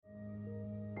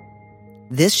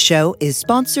This show is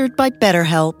sponsored by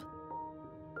BetterHelp.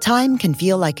 Time can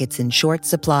feel like it's in short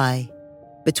supply.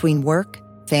 Between work,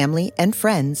 family, and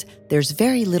friends, there's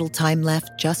very little time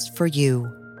left just for you.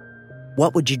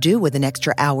 What would you do with an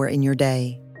extra hour in your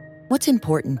day? What's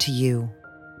important to you?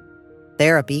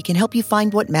 Therapy can help you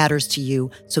find what matters to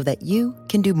you so that you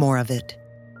can do more of it.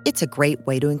 It's a great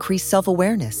way to increase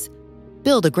self-awareness,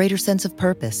 build a greater sense of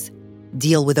purpose,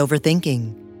 deal with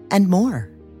overthinking, and more.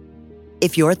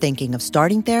 If you're thinking of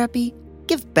starting therapy,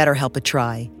 give BetterHelp a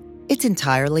try. It's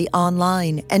entirely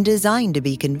online and designed to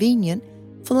be convenient,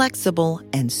 flexible,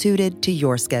 and suited to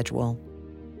your schedule.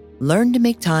 Learn to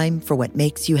make time for what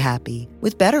makes you happy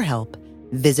with BetterHelp.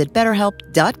 Visit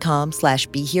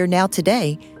BetterHelp.com/BeHereNow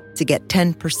today to get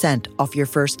 10% off your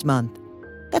first month.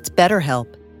 That's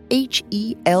BetterHelp,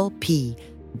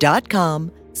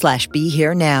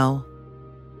 HELP.com/BeHereNow.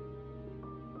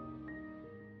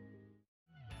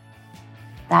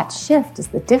 That shift is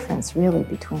the difference really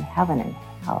between heaven and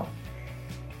hell,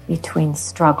 between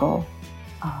struggle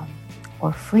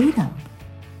or freedom.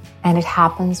 And it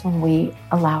happens when we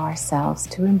allow ourselves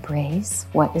to embrace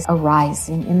what is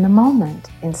arising in the moment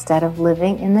instead of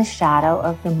living in the shadow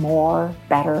of the more,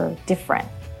 better, different.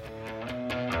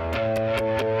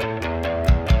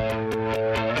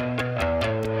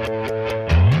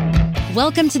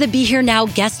 Welcome to the Be Here Now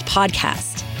guest podcast.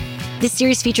 This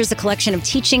series features a collection of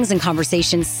teachings and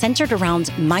conversations centered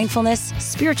around mindfulness,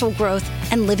 spiritual growth,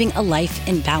 and living a life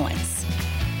in balance.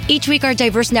 Each week, our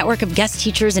diverse network of guest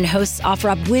teachers and hosts offer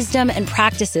up wisdom and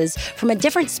practices from a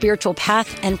different spiritual path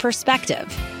and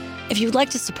perspective. If you'd like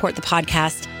to support the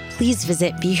podcast, please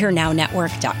visit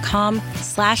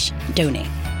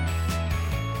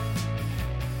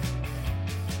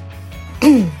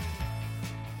BeHereNowNetwork.com/donate.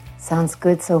 Sounds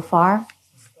good so far?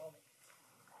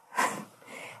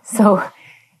 So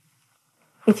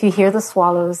if you hear the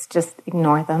swallows, just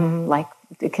ignore them,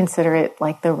 consider it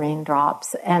like the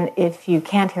raindrops. And if you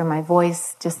can't hear my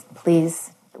voice, just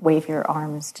please wave your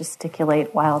arms,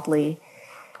 gesticulate wildly,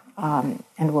 and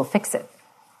we'll fix it.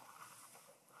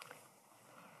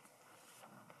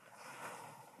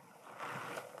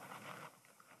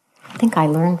 I think I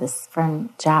learned this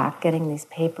from Jack, getting these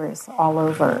papers all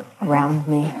over around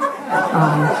me.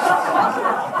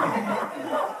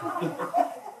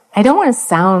 I don't want to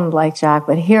sound like Jack,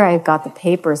 but here I've got the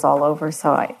papers all over,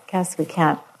 so I guess we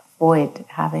can't avoid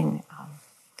having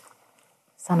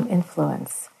some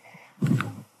influence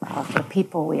of the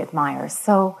people we admire.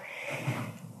 So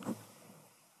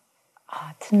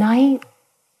tonight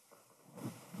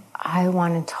I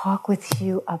want to talk with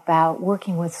you about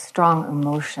working with strong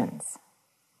emotions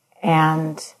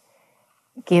and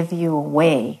give you a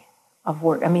way of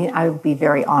work. I mean, I would be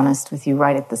very honest with you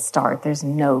right at the start. There's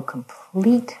no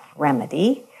complete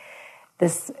remedy.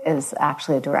 This is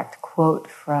actually a direct quote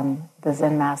from the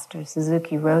Zen master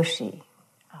Suzuki Roshi,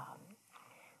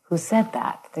 who said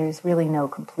that there's really no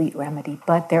complete remedy,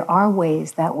 but there are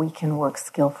ways that we can work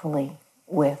skillfully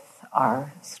with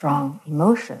our strong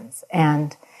emotions.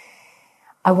 And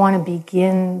I want to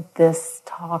begin this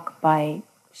talk by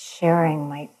sharing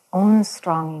my own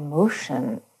strong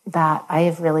emotion that I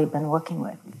have really been working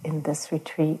with in this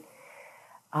retreat,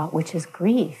 which is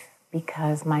grief,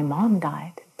 because my mom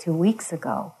died 2 weeks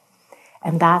ago.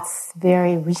 And that's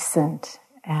very recent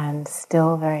and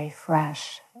still very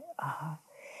fresh.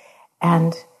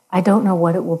 And I don't know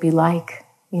what it will be like,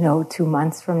 2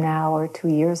 months from now or 2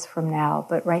 years from now,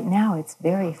 but right now it's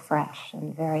very fresh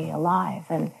and very alive.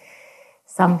 And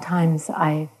sometimes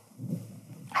I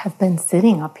have been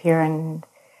sitting up here and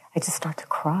I just start to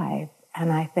cry.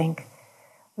 And I think,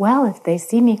 well, if they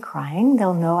see me crying,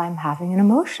 they'll know I'm having an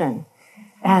emotion.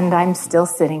 And I'm still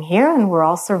sitting here and we're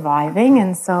all surviving,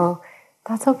 and so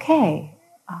that's okay.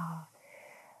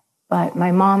 But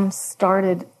my mom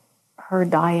started her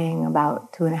dying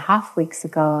about 2.5 weeks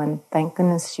ago, and thank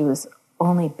goodness she was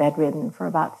only bedridden for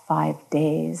about 5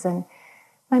 days. And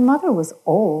my mother was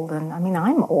old, and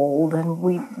I'm old,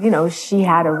 and she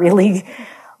had a really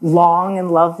long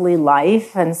and lovely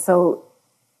life, and so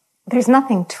there's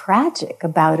nothing tragic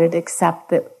about it except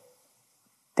that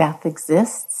death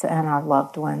exists and our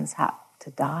loved ones have to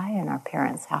die and our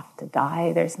parents have to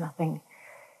die. There's nothing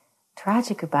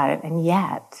tragic about it. And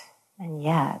yet,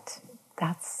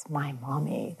 that's my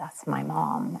mommy, that's my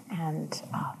mom. And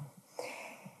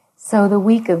so the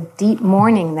week of deep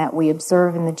mourning that we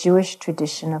observe in the Jewish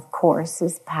tradition, of course,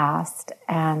 is past.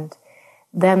 And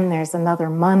then there's another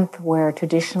month where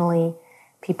traditionally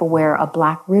people wear a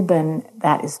black ribbon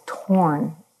that is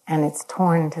torn, and it's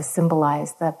torn to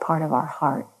symbolize that part of our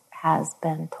heart has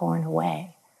been torn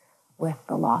away with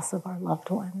the loss of our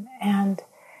loved one. And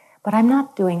But I'm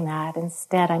not doing that.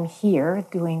 Instead, I'm here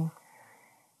doing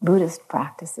Buddhist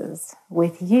practices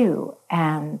with you.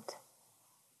 And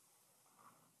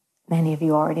many of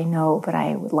you already know, but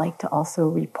I would like to also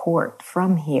report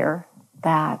from here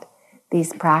that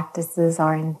these practices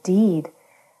are indeed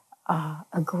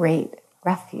a great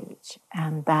refuge,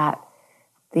 and that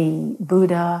the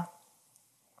Buddha,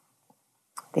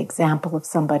 the example of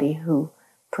somebody who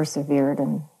persevered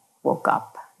and woke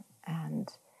up and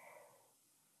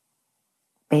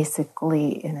basically,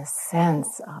 in a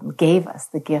sense, gave us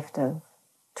the gift of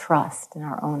trust in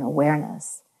our own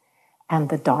awareness, and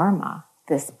the Dharma,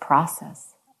 this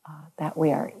process that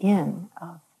we are in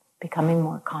of becoming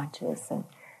more conscious and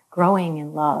growing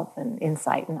in love and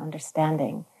insight and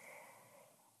understanding.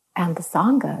 And the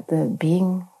Sangha, the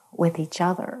being with each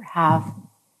other, have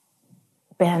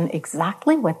been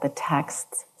exactly what the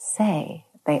texts say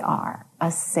they are,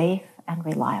 a safe and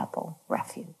reliable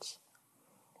refuge.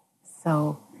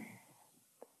 So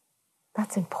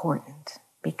that's important,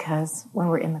 because when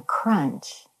we're in the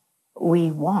crunch, we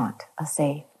want a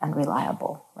safe and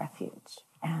reliable refuge,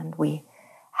 and we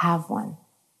have one.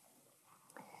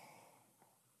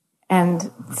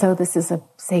 And so this is a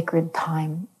sacred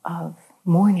time of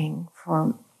mourning,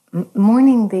 for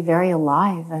mourning the very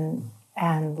alive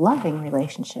and loving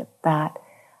relationship that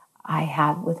I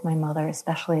had with my mother,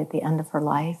 especially at the end of her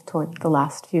life, toward the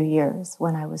last few years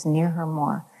when I was near her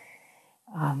more,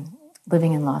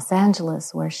 living in Los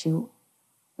Angeles, where she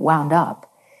wound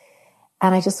up.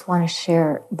 And I just want to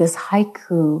share, this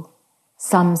haiku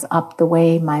sums up the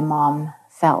way my mom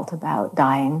felt about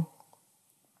dying.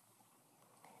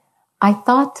 I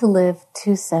thought to live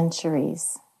 2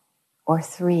 centuries or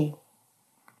 3.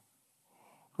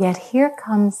 Yet here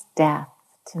comes death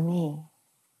to me,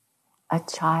 a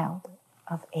child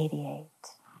of 88.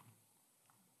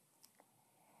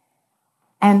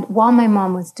 And while my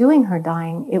mom was doing her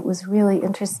dying, it was really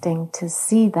interesting to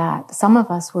see that some of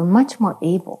us were much more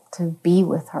able to be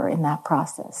with her in that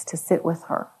process, to sit with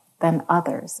her, than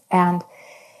others. And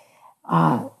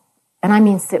I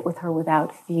mean sit with her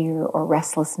without fear or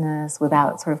restlessness,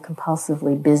 without sort of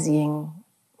compulsively busying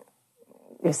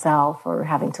yourself or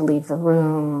having to leave the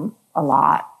room a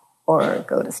lot or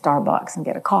go to Starbucks and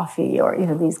get a coffee, or,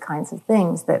 these kinds of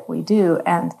things that we do.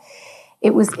 And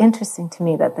it was interesting to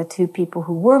me that the 2 people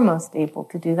who were most able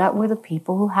to do that were the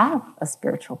people who have a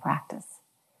spiritual practice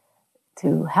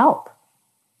to help.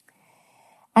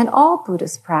 And all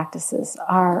Buddhist practices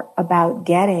are about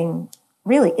getting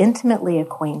really intimately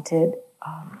acquainted,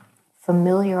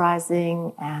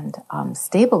 familiarizing and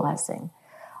stabilizing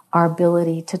our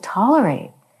ability to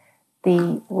tolerate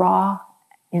the raw,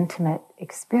 intimate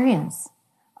experience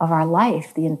of our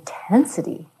life, the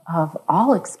intensity of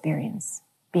all experience,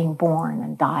 being born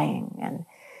and dying. And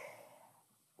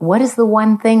what is the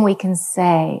one thing we can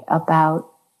say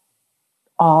about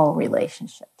all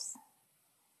relationships?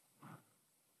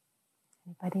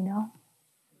 Anybody know?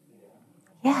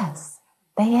 Yes,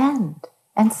 they end.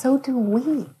 And so do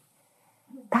we.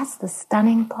 That's the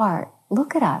stunning part.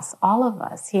 Look at us, all of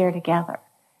us here together.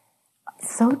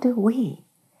 So do we.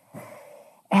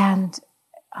 And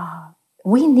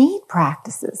we need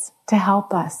practices to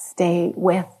help us stay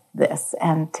with this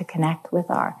and to connect with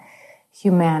our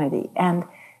humanity. And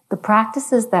the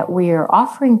practices that we are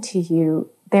offering to you,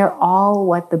 they're all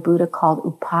what the Buddha called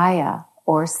upaya,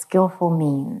 or skillful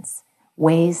means,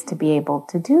 ways to be able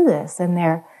to do this. And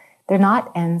they're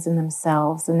not ends in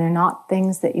themselves, and they're not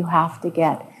things that you have to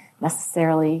get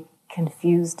necessarily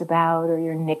confused about, or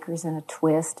your knickers in a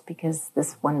twist because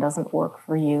this one doesn't work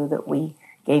for you that we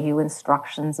gave you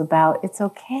instructions about. It's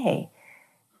okay.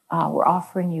 We're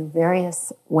offering you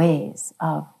various ways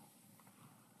of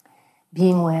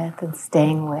being with and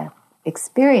staying with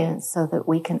experience so that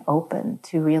we can open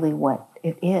to really what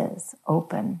it is,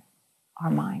 open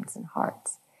our minds and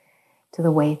hearts to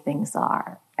the way things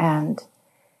are. And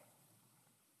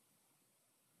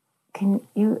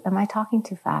am I talking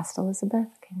too fast, Elizabeth?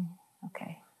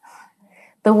 Okay.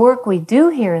 The work we do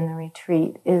here in the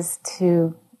retreat is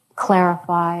to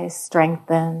clarify,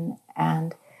 strengthen,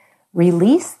 and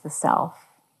release the self,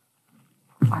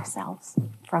 ourselves,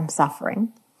 from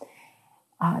suffering,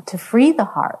 to free the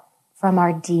heart from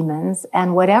our demons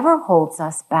and whatever holds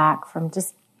us back from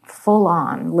just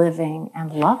full-on living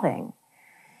and loving.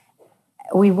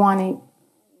 We want to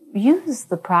use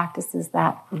the practices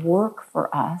that work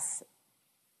for us.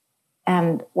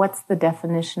 And what's the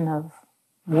definition of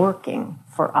working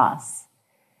for us?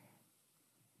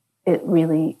 It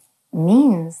really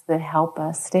means that help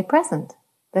us stay present,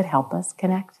 that help us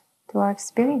connect to our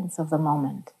experience of the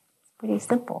moment. It's pretty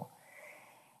simple.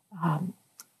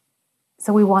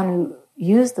 So we want to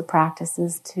use the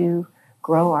practices to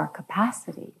grow our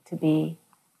capacity to be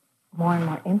more and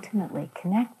more intimately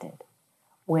connected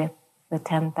with the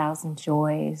 10,000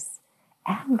 joys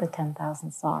and the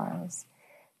 10,000 sorrows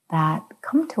that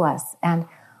come to us. And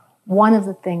one of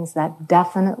the things that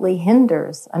definitely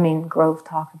hinders, I mean, Grove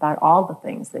talked about all the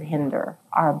things that hinder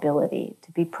our ability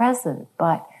to be present,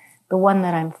 but the one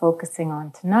that I'm focusing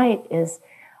on tonight is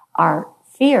our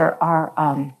fear,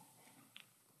 our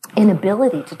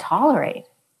inability to tolerate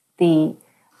the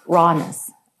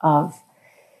rawness of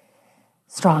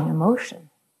strong emotion.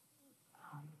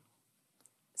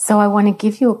 So I want to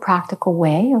give you a practical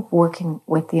way of working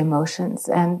with the emotions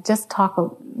and just talk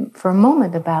for a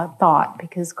moment about thought,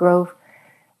 because Grove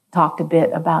talked a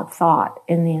bit about thought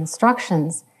in the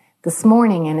instructions this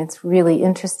morning, and it's really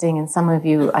interesting, and some of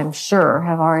you, I'm sure,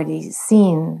 have already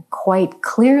seen quite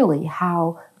clearly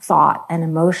how thought and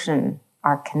emotion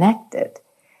are connected,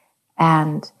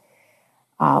 and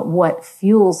what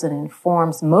fuels and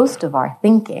informs most of our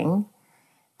thinking,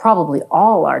 probably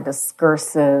all our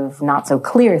discursive, not so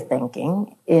clear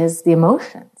thinking, is the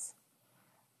emotions.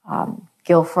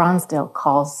 Gil Fronsdale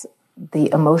calls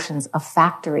the emotions a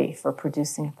factory for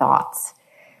producing thoughts.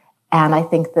 And I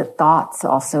think that thoughts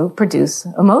also produce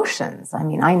emotions. I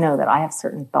mean, I know that I have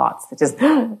certain thoughts that just,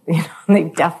 they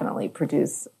definitely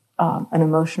produce an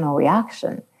emotional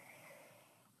reaction.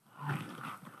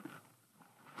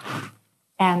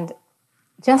 And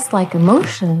just like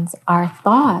emotions, our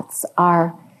thoughts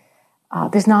are,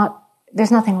 there's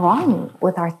nothing wrong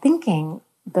with our thinking.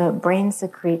 The brain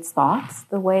secretes thoughts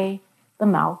the way the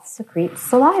mouth secretes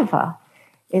saliva.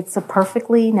 It's a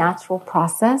perfectly natural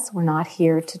process. We're not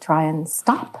here to try and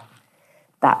stop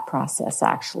that process,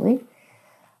 actually.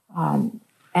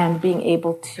 And being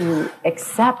able to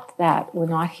accept that we're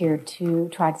not here to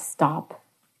try to stop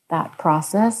that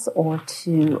process or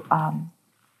to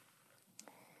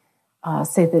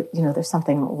say that, there's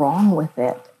something wrong with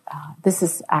it. This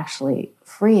is actually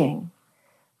freeing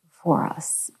for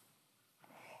us.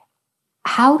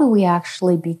 How do we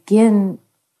actually begin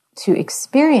to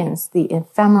experience the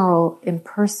ephemeral,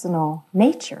 impersonal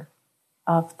nature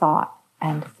of thought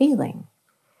and feeling?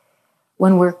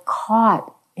 When we're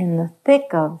caught in the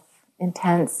thick of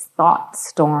intense thought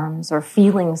storms or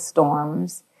feeling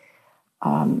storms,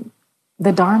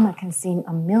 the Dharma can seem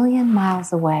a million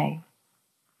miles away,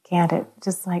 can't it?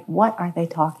 Just like, what are they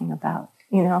talking about?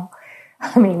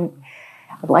 I mean,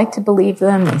 I'd like to believe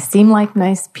them. They seem like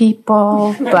nice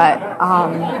people,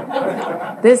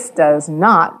 but this does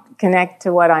not connect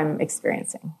to what I'm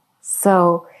experiencing.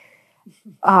 So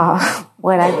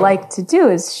what I'd like to do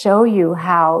is show you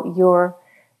how your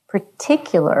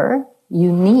particular,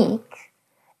 unique,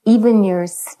 even your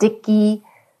sticky,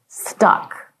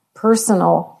 stuck,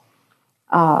 personal,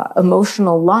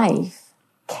 emotional life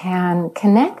can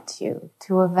connect you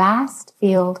to a vast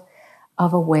field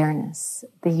of awareness,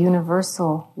 the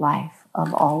universal life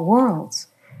of all worlds,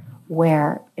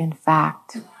 where, in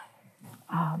fact,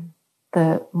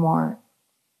 the more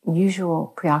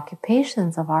usual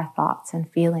preoccupations of our thoughts and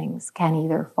feelings can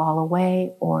either fall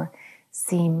away or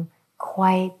seem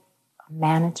quite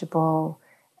manageable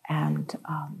and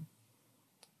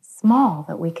small,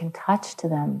 that we can touch to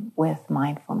them with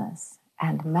mindfulness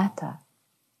and metta.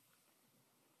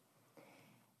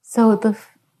 So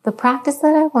the practice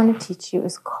that I want to teach you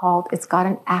is it's got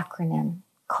an acronym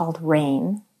called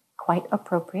RAIN, quite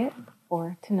appropriate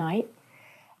for tonight.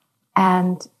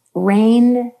 And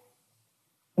RAIN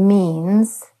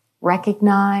means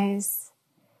recognize,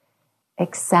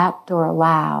 accept or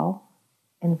allow,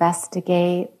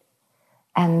 investigate,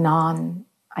 and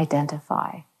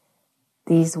non-identify.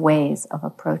 These ways of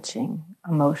approaching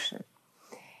emotion.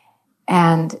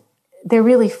 And they're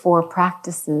really 4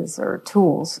 practices or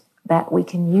tools that we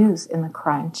can use in the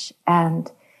crunch.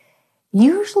 And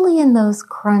usually in those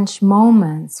crunch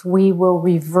moments, we will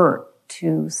revert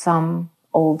to some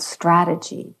old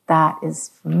strategy that is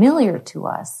familiar to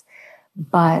us,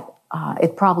 but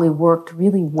it probably worked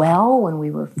really well when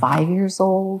we were 5 years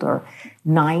old or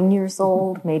 9 years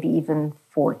old, maybe even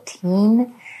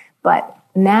 14. But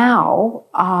now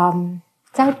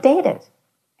it's outdated.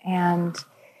 And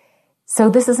so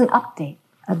this is an update,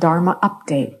 a Dharma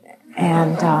update.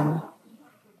 And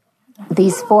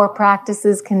these 4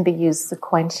 practices can be used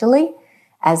sequentially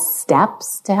as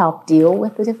steps to help deal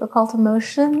with the difficult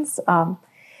emotions.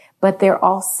 But they're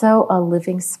also a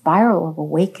living spiral of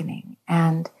awakening,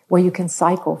 and where you can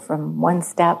cycle from one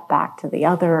step back to the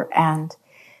other. And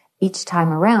each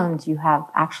time around, you have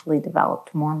actually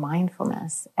developed more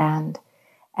mindfulness and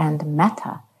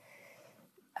metta.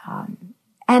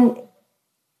 And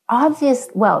obvious,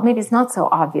 well, maybe it's not so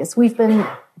obvious. We've been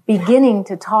beginning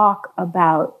to talk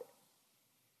about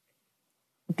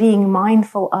being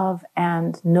mindful of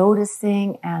and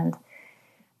noticing and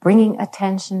bringing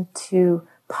attention to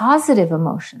positive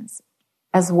emotions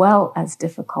as well as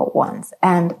difficult ones.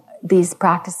 And these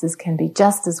practices can be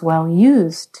just as well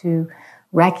used to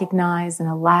recognize and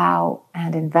allow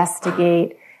and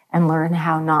investigate and learn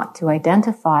how not to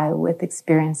identify with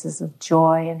experiences of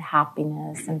joy and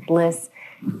happiness and bliss.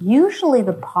 Usually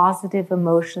the positive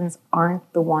emotions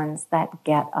aren't the ones that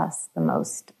get us the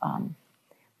most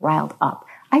riled up.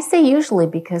 I say usually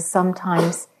because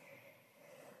sometimes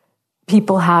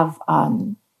people have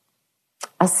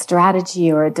a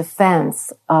strategy or a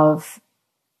defense of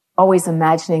always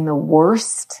imagining the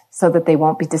worst so that they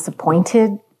won't be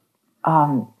disappointed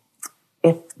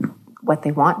if what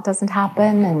they want doesn't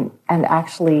happen. And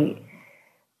actually,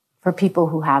 for people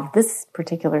who have this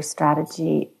particular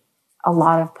strategy, a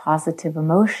lot of positive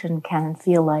emotion can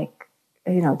feel like,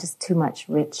 just too much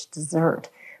rich dessert.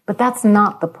 But that's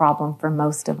not the problem for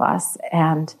most of us.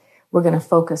 And we're going to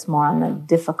focus more on the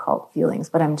difficult feelings.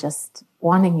 But I'm just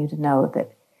wanting you to know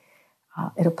that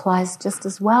it applies just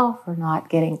as well for not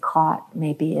getting caught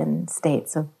maybe in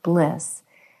states of bliss,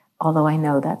 although I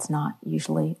know that's not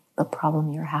usually the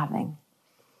problem you're having.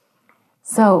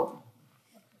 So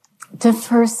to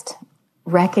first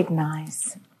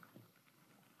recognize,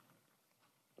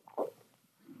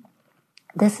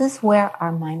 this is where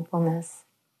our mindfulness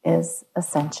is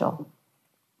essential.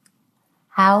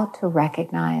 How to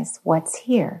recognize what's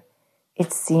here.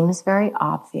 It seems very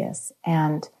obvious,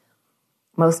 and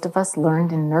most of us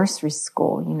learned in nursery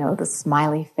school, the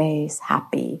smiley face,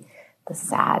 happy, the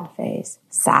sad face,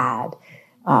 sad.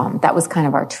 That was kind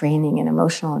of our training in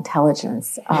emotional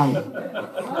intelligence.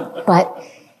 But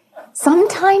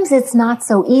sometimes it's not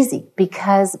so easy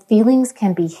because feelings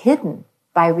can be hidden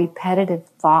by repetitive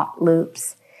thought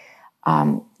loops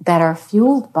that are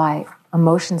fueled by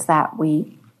emotions that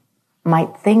we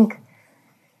might think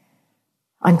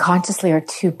unconsciously are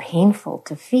too painful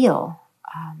to feel.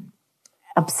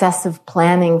 Obsessive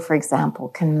planning, for example,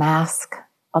 can mask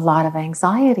a lot of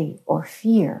anxiety or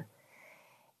fear.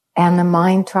 And the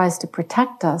mind tries to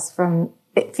protect us from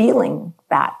feeling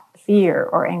that fear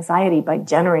or anxiety by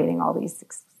generating all these,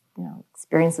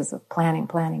 experiences of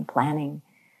planning.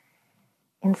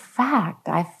 In fact,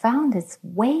 I found it's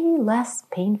way less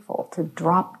painful to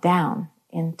drop down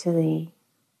into the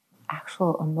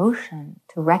actual emotion,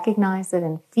 to recognize it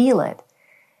and feel it,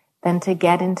 than to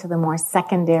get into the more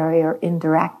secondary or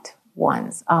indirect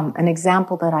ones. An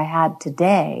example that I had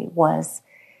today was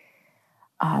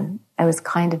I was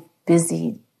kind of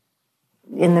busy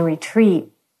in the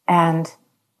retreat, and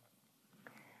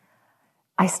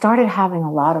I started having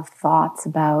a lot of thoughts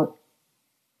about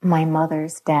my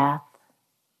mother's death.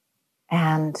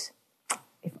 And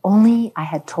if only I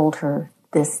had told her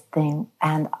this thing,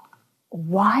 and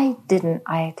why didn't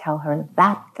I tell her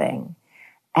that thing?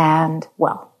 And,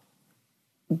 well,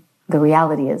 the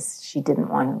reality is she didn't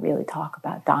want to really talk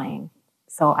about dying.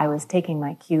 So I was taking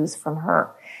my cues from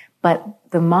her. But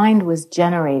the mind was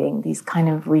generating these kind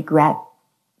of regret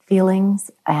feelings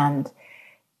and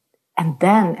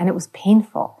it was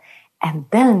painful. And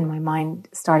then my mind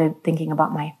started thinking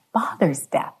about my father's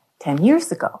death 10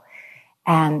 years ago.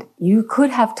 And you could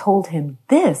have told him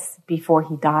this before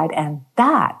he died and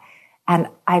that. And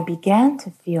I began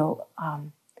to feel,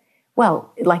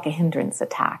 like a hindrance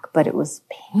attack, but it was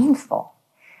painful.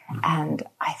 And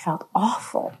I felt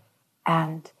awful.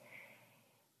 And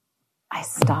I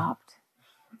stopped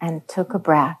and took a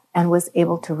breath and was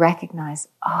able to recognize,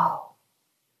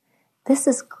 this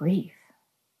is grief.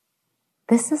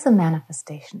 This is a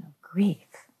manifestation of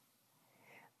grief.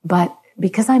 But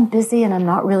because I'm busy and I'm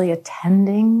not really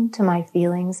attending to my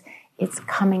feelings, it's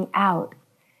coming out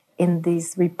in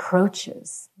these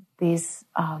reproaches, these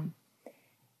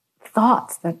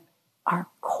thoughts that are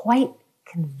quite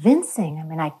convincing. I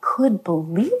mean, I could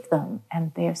believe them,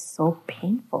 and they're so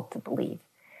painful to believe.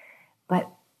 But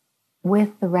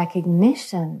with the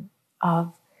recognition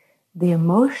of the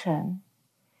emotion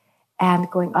and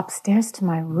going upstairs to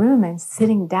my room and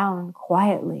sitting down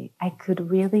quietly, I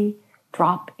could really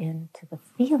drop into the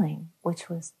feeling, which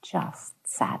was just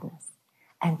sadness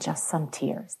and just some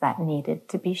tears that needed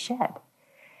to be shed.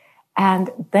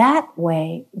 And that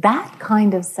way, that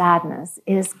kind of sadness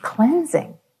is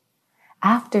cleansing.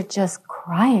 After just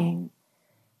crying,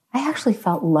 I actually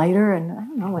felt lighter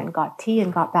and, went and got tea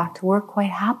and got back to work quite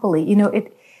happily.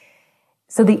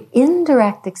 So the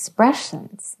indirect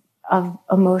expressions of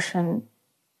emotion,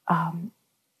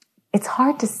 it's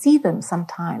hard to see them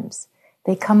sometimes.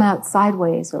 They come out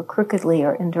sideways or crookedly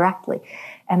or indirectly.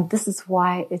 And this is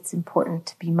why it's important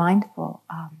to be mindful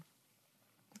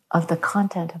of the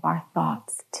content of our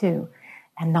thoughts too,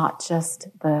 and not just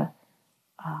the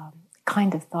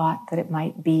kind of thought that it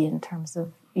might be in terms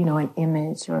of, an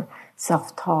image or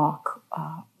self-talk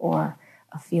or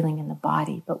a feeling in the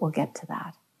body, but we'll get to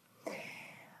that.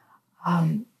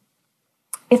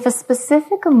 If a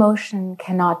specific emotion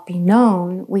cannot be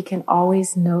known, we can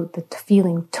always note the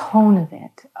feeling tone of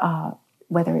it,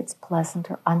 whether it's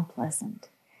pleasant or unpleasant.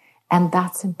 And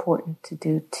that's important to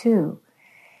do too.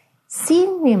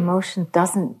 Seeing the emotion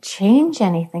doesn't change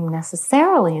anything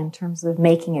necessarily in terms of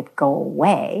making it go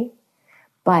away,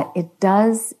 but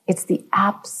it's the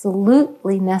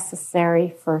absolutely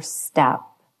necessary first step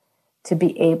to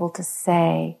be able to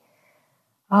say,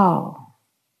 oh,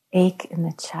 ache in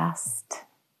the chest,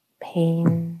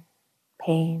 pain,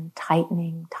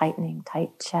 tightening,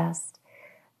 tight chest,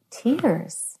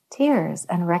 tears,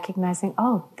 and recognizing,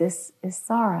 oh, this is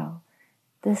sorrow,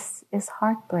 this is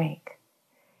heartbreak.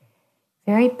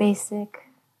 Very basic,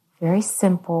 very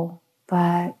simple,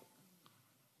 but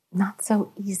not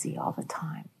so easy all the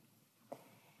time.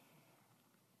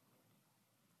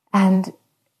 And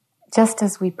just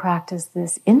as we practice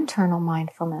this internal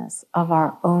mindfulness of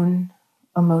our own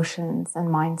emotions and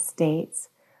mind states,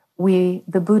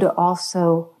 the Buddha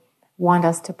also want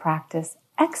us to practice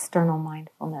external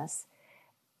mindfulness.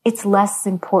 It's less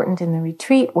important in the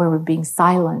retreat where we're being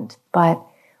silent, but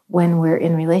when we're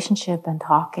in relationship and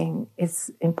talking, it's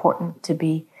important to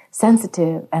be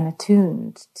sensitive and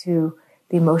attuned to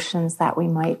the emotions that we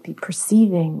might be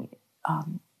perceiving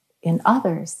in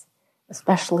others,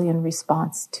 especially in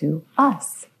response to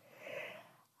us.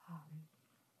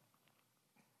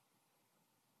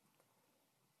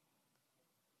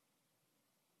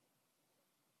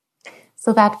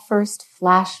 So that first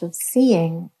flash of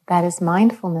seeing, that is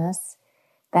mindfulness,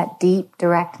 that deep,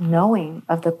 direct knowing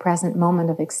of the present moment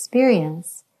of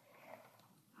experience.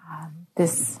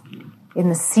 In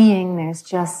the seeing, there's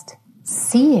just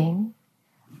seeing,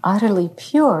 utterly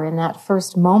pure. In that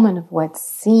first moment of what's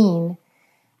seen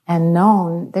and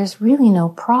known, there's really no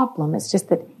problem. It's just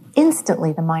that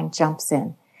instantly the mind jumps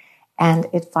in and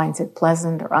it finds it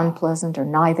pleasant or unpleasant or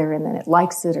neither, and then it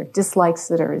likes it or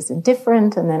dislikes it or is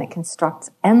indifferent, and then it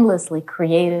constructs endlessly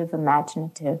creative,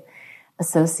 imaginative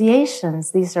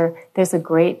associations. There's a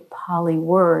great Pali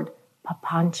word,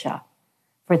 papancha,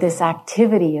 for this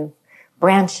activity of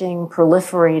branching,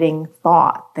 proliferating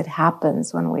thought that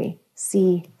happens when we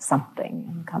see something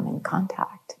and come in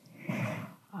contact.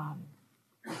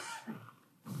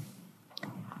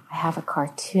 I have a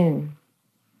cartoon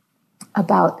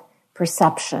about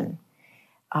perception.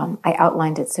 I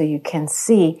outlined it so you can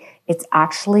see. It's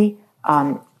actually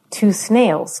two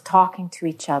snails talking to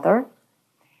each other.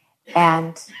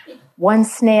 And one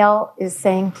snail is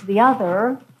saying to the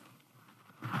other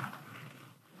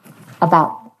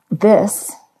about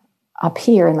this up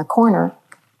here in the corner,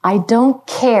 I don't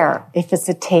care if it's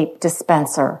a tape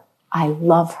dispenser. I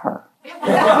love her.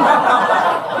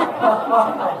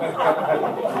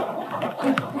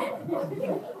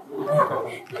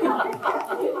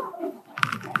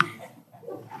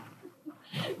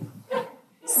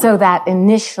 So that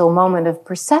initial moment of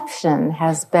perception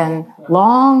has been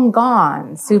long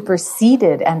gone,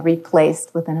 superseded and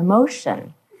replaced with an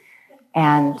emotion.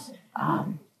 And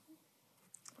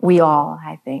we all,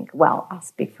 I think, well, I'll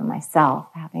speak for myself,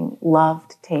 having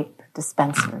loved tape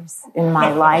dispensers in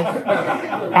my life.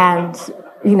 And,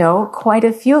 quite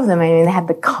a few of them. I mean, they had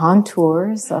the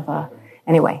contours of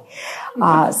anyway.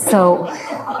 So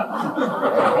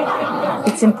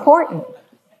it's important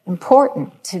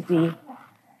to be,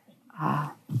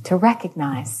 to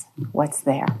recognize what's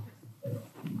there.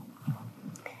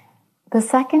 The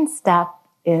second step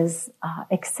is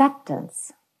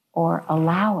acceptance or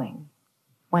allowing.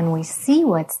 When we see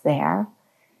what's there,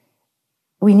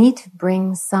 we need to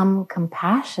bring some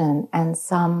compassion and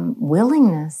some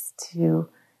willingness to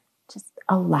just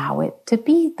allow it to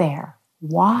be there.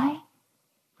 Why?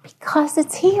 Because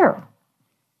it's here.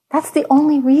 That's the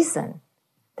only reason.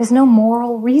 There's no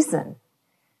moral reason.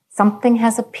 Something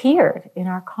has appeared in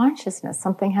our consciousness.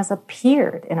 Something has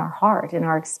appeared in our heart, in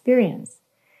our experience.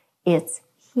 It's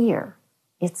here.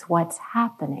 It's what's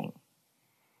happening.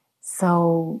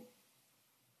 So,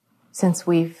 since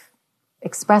we've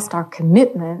expressed our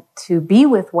commitment to be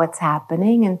with what's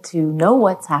happening and to know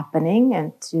what's happening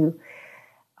and to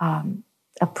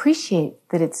appreciate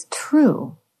that it's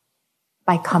true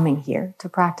by coming here to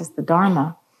practice the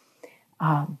Dharma,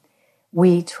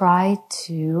 we try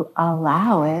to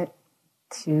allow it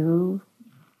to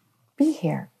be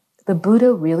here. The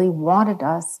Buddha really wanted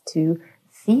us to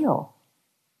feel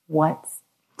what's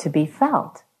to be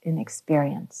felt in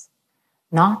experience,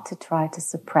 not to try to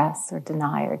suppress or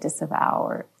deny or disavow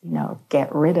or,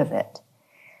 get rid of it.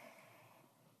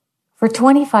 For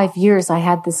 25 years, I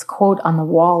had this quote on the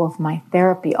wall of my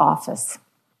therapy office.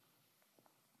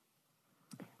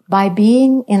 By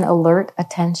being in alert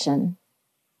attention,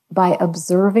 by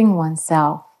observing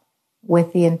oneself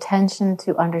with the intention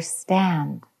to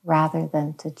understand rather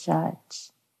than to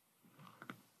judge.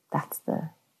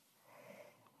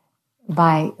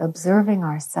 By observing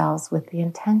ourselves with the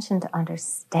intention to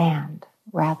understand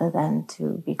rather than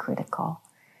to be critical.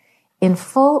 In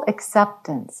full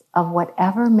acceptance of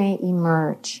whatever may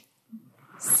emerge,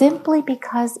 simply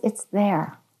because it's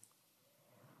there.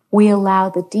 We allow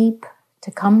the deep to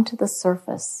come to the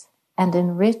surface and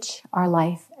enrich our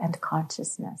life and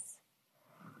consciousness.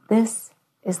 This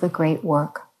is the great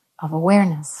work of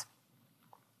awareness.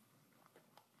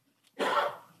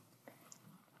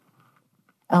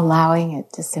 Allowing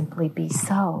it to simply be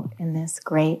so in this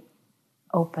great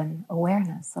open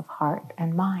awareness of heart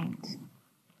and mind,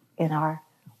 in our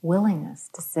willingness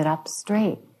to sit up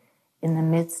straight in the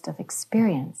midst of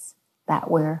experience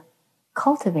that we're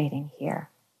cultivating here.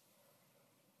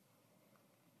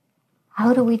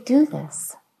 How do we do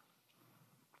this?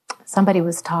 Somebody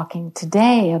was talking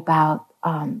today about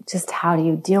just how do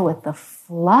you deal with the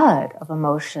flood of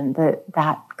emotion,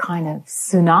 that kind of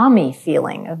tsunami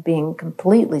feeling of being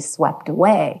completely swept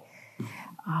away.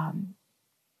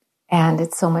 And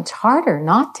it's so much harder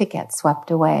not to get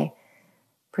swept away,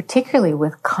 particularly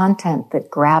with content that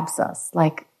grabs us.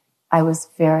 Like I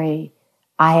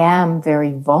am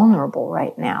very vulnerable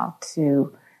right now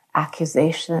to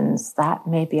accusations that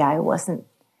maybe I wasn't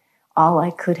all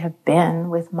I could have been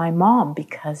with my mom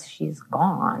because she's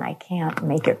gone. I can't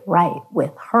make it right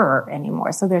with her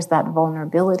anymore. So there's that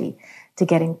vulnerability to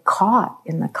getting caught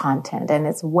in the content. And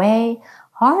it's way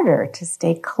harder to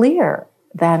stay clear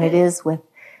than it is with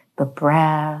the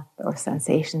breath or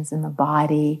sensations in the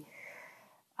body,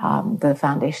 the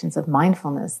foundations of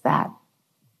mindfulness that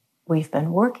we've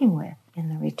been working with in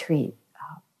the retreat.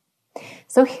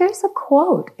 So here's a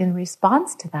quote in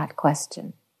response to that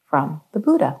question from the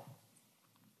Buddha.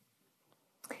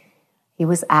 He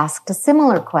was asked a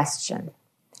similar question.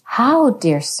 How,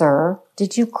 dear sir,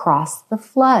 did you cross the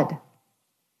flood?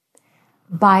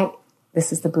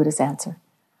 This is the Buddha's answer,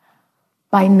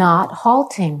 by not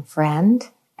halting, friend,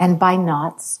 and by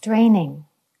not straining,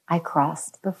 I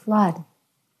crossed the flood.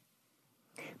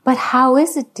 But how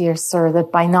is it, dear sir,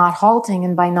 that by not halting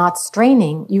and by not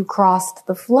straining, you crossed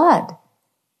the flood?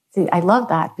 See, I love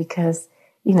that because,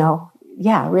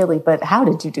 really, but how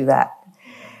did you do that?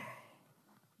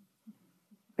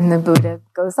 And the Buddha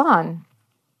goes on.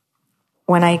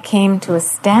 When I came to a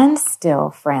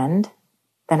standstill, friend,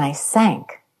 then I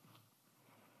sank.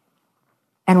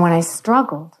 And when I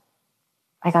struggled,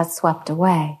 I got swept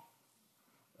away.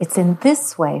 It's in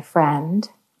this way, friend,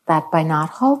 that by not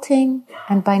halting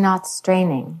and by not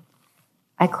straining,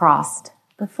 I crossed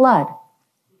the flood.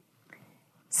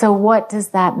 So what does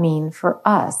that mean for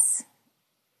us?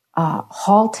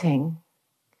 Halting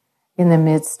in the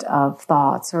midst of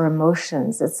thoughts or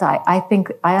emotions. I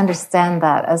think I understand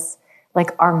that as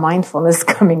like our mindfulness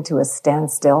coming to a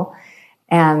standstill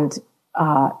and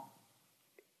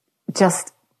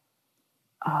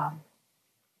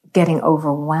getting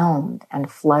overwhelmed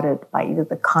and flooded by either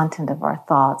the content of our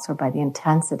thoughts or by the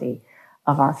intensity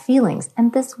of our feelings.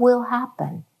 And this will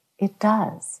happen. It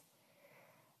does.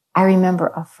 I remember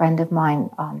a friend of mine,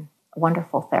 a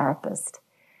wonderful therapist,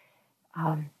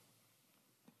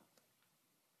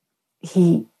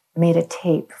 he made a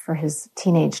tape for his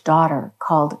teenage daughter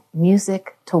called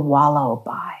Music to Wallow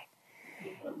By.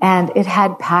 And it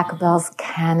had Pachelbel's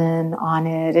Canon on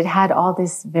it. It had all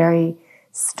these very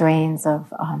strains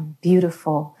of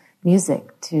beautiful music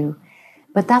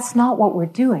but that's not what we're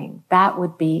doing. That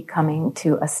would be coming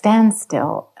to a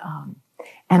standstill.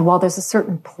 And while there's a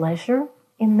certain pleasure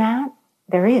in that,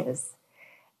 there is.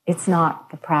 It's not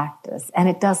the practice. And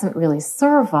it doesn't really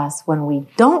serve us when we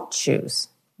don't choose.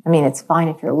 I mean, it's fine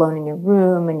if you're alone in your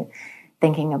room and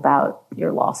thinking about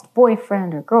your lost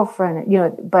boyfriend or girlfriend,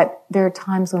 but there are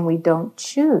times when we don't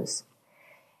choose.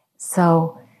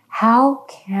 So how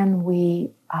can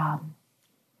we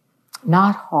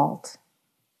not halt?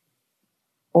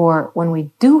 Or when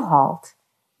we do halt,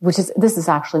 this is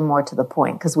actually more to the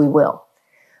point because we will.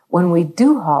 When we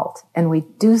do halt and we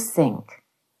do think,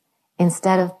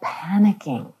 instead of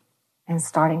panicking and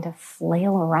starting to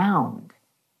flail around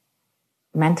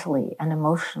mentally and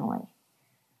emotionally,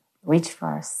 reach for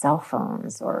our cell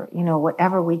phones or,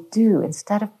 whatever we do,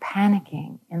 instead of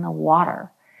panicking in the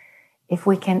water, if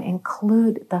we can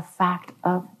include the fact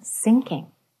of sinking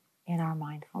in our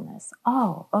mindfulness.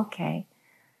 Oh, okay.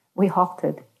 We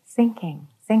halted, sinking,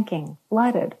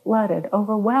 flooded,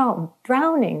 overwhelmed,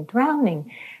 drowning.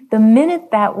 The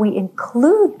minute that we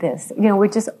include this, we're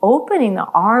just opening the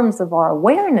arms of our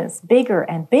awareness bigger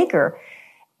and bigger.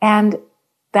 And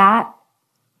that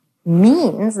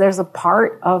means there's a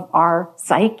part of our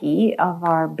psyche, of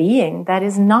our being, that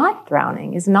is not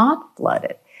drowning, is not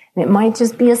flooded. And it might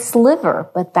just be a sliver,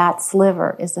 but that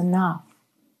sliver is enough.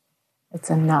 It's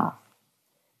enough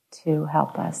to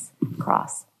help us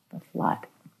cross the flood.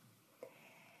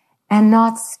 And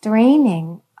not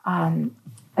straining,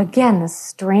 again, the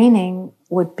straining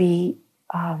would be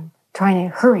trying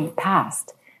to hurry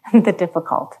past the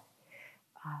difficult.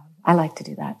 I like to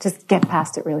do that. Just get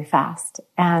past it really fast.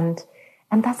 And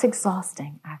that's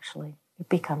exhausting, actually. It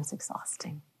becomes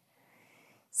exhausting.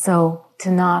 So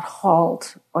to not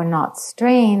halt or not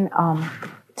strain,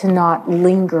 to not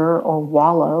linger or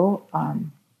wallow,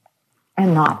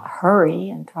 and not hurry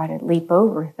and try to leap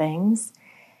over things,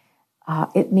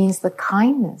 it means the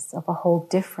kindness of a whole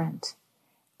different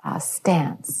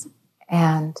stance.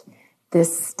 And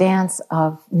this stance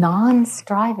of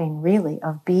non-striving, really,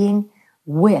 of being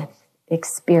with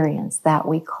experience that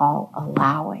we call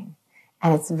allowing.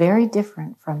 And it's very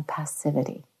different from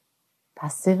passivity.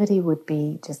 Passivity would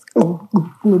be just glub,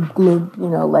 glub, glub,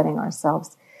 letting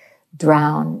ourselves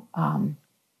drown, and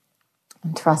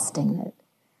trusting that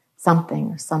something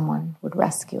or someone would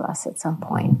rescue us at some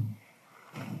point.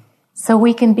 So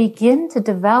we can begin to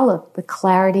develop the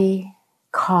clarity,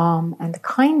 calm, and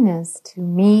kindness to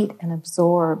meet and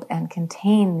absorb and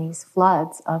contain these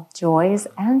floods of joys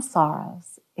and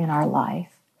sorrows in our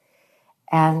life,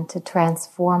 and to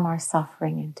transform our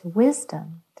suffering into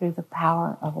wisdom through the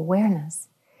power of awareness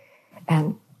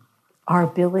and our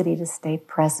ability to stay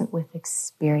present with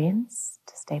experience,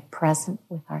 to stay present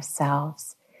with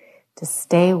ourselves, to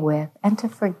stay with and to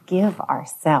forgive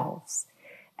ourselves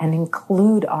and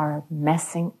include our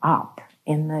messing up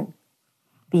in the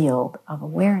field of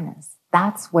awareness.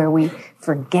 That's where we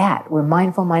forget. We're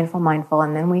mindful,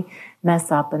 and then we mess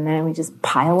up, and then we just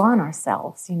pile on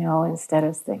ourselves, instead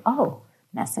of saying, oh,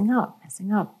 messing up,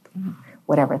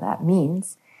 whatever that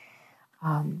means.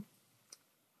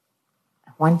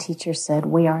 One teacher said,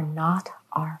 we are not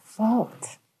our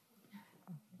fault.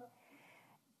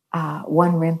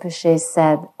 One Rinpoche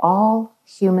said, all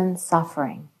human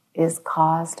suffering is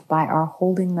caused by our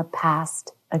holding the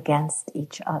past against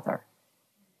each other.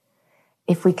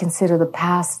 If we consider the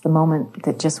past the moment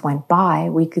that just went by,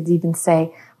 we could even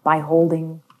say by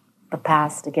holding the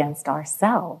past against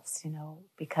ourselves,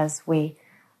 because we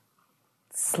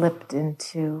slipped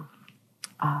into,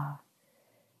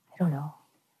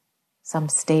 some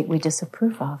state we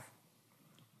disapprove of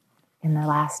in the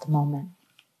last moment.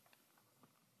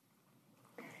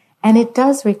 And it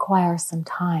does require some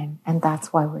time, and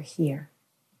that's why we're here.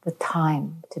 The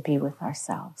time to be with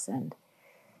ourselves and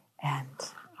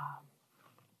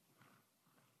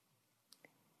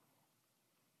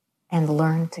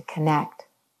learn to connect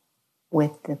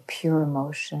with the pure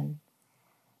emotion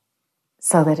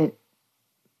so that it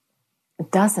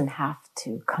doesn't have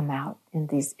to come out in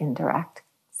these indirect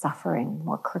suffering,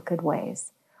 more crooked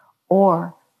ways.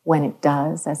 Or when it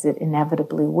does, as it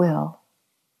inevitably will,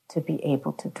 to be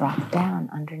able to drop down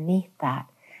underneath that.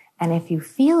 And if you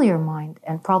feel your mind,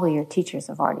 and probably your teachers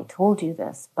have already told you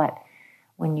this, but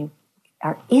when you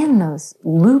are in those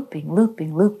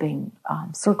looping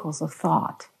circles of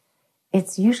thought,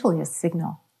 it's usually a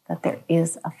signal that there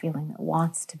is a feeling that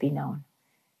wants to be known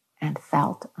and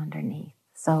felt underneath.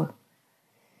 So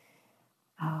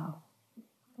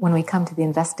when we come to the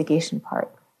investigation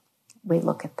part, we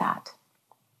look at that.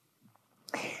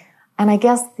 And I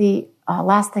guess the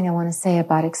last thing I want to say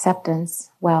about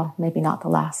acceptance, well, maybe not the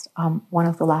last, one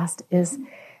of the last, is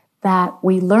that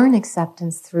we learn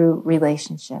acceptance through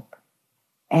relationship.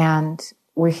 And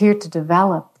we're here to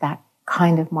develop that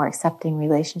kind of more accepting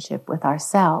relationship with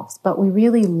ourselves. But we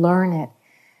really learn it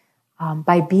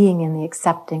by being in the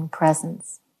accepting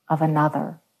presence of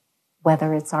another,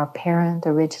 whether it's our parent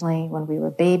originally when we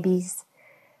were babies.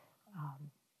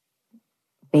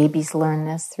 Babies learn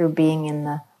this through being in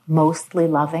the mostly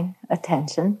loving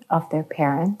attention of their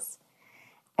parents.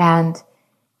 And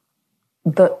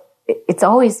it's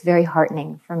always very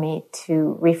heartening for me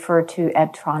to refer to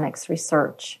Ed Tronick's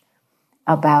research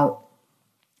about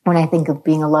when I think of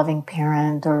being a loving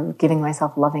parent or giving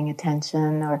myself loving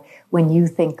attention, or when you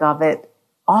think of it,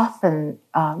 often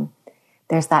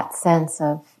there's that sense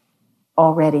of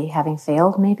already having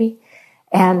failed, maybe.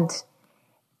 And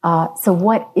so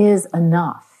what is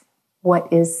enough?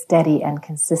 What is steady and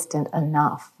consistent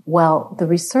enough? Well, the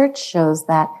research shows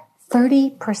that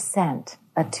 30%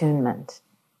 attunement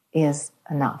is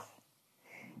enough.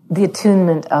 The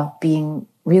attunement of being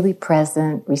really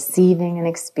present, receiving an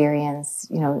experience,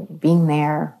 being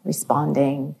there,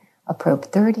 responding,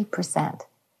 appropriate, 30%.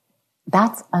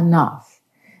 That's enough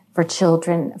for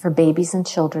children, for babies and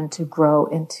children to grow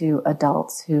into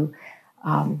adults who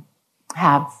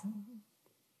have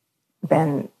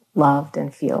been loved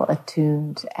and feel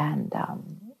attuned and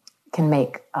can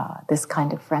make this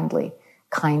kind of friendly,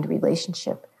 kind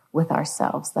relationship with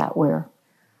ourselves that we're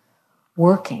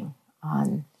working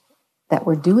on, that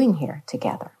we're doing here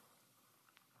together.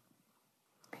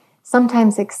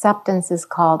 Sometimes acceptance is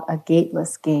called a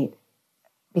gateless gate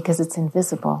because it's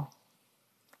invisible.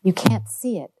 You can't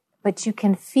see it, but you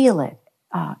can feel it.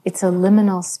 It's a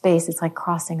liminal space. It's like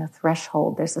crossing a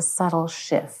threshold. There's a subtle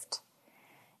shift.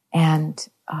 And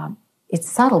it's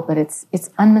subtle, but it's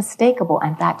unmistakable.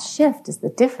 And that shift is the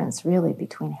difference, really,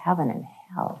 between heaven and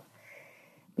hell,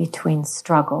 between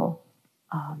struggle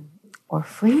or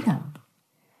freedom.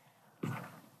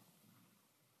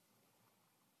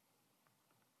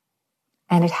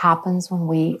 And it happens when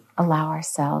we allow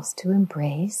ourselves to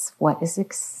embrace what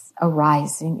is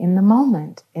arising in the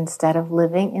moment, instead of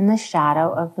living in the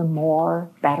shadow of the more,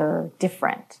 better,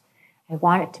 different. I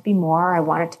want it to be more, I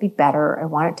want it to be better, I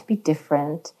want it to be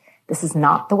different. This is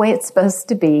not the way it's supposed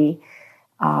to be.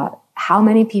 How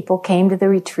many people came to the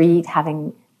retreat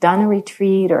having done a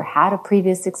retreat or had a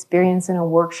previous experience in a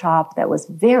workshop that was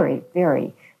very,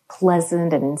 very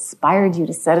pleasant and inspired you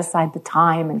to set aside the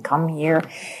time and come here.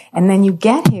 And then you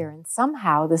get here and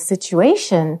somehow the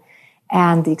situation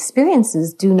and the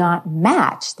experiences do not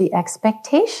match the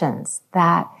expectations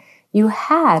that you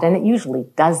had. And it usually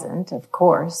doesn't, of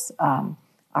course.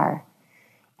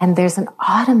 And there's an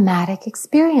automatic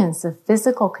experience of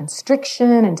physical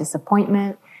constriction and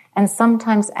disappointment, and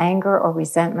sometimes anger or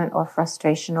resentment or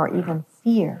frustration or even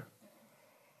fear.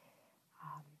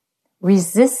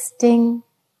 Resisting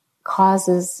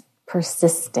causes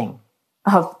persisting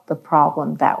of the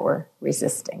problem that we're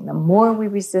resisting. The more we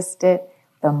resist it,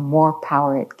 the more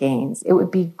power it gains. It would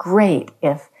be great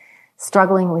if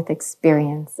struggling with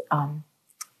experience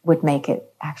would make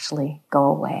it actually go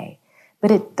away.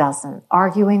 But it doesn't.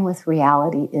 Arguing with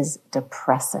reality is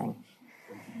depressing.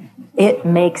 It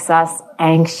makes us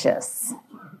anxious.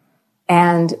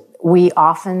 And we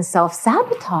often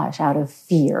self-sabotage out of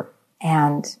fear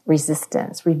and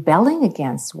resistance, rebelling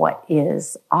against what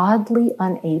is, oddly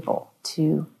unable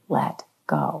to let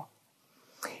go.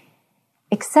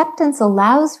 Acceptance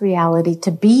allows reality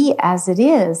to be as it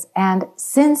is, and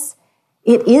since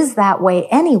it is that way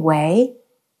anyway,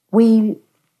 we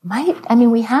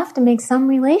have to make some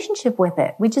relationship with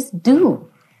it. We just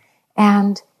do.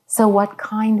 And so what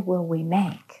kind will we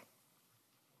make?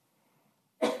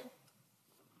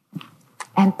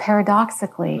 And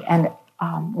paradoxically, and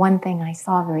one thing I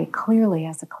saw very clearly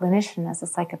as a clinician, as a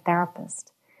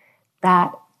psychotherapist,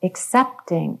 that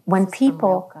accepting, when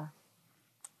people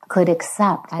could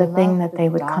accept the thing that they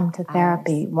would come to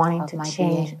therapy wanting to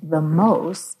change the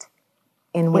most,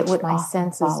 in which my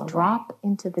senses drop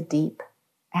into the deep,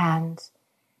 and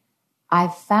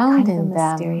I've found in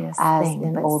them, as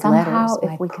in old letters,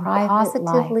 if we can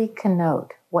positively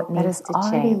connote what needs to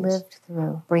change, lived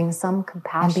through, bring some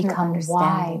compassion and become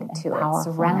wide to it,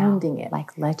 surrounding it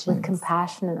like legends with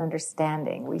compassion and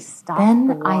understanding, we stop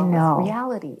then I know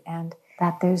reality, and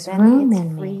that there's room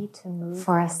in me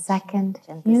for a second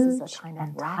huge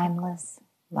and timeless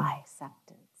life.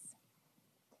 Acceptance.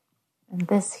 And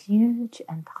this huge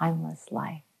and timeless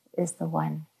life is the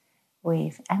one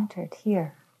we've entered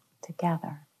here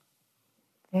together.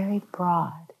 Very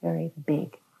broad, very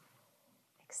big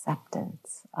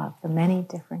acceptance of the many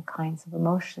different kinds of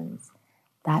emotions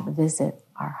that visit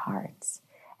our hearts.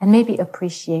 And maybe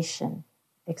appreciation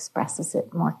expresses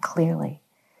it more clearly.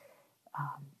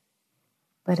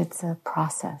 But it's a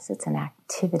process, it's an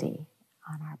activity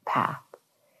on our path.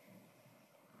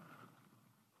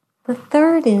 The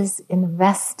third is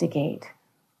investigate.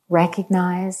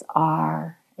 Recognize,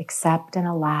 accept and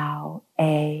allow,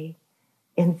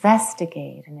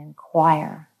 investigate and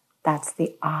inquire. That's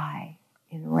the I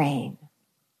in RAIN.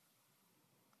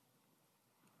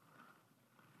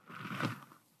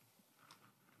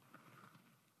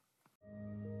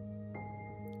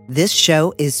 This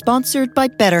show is sponsored by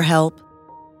BetterHelp.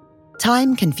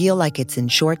 Time can feel like it's in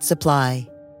short supply.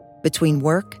 Between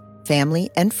work,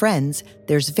 family, and friends,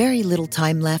 there's very little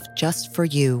time left just for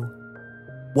you.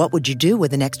 What would you do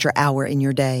with an extra hour in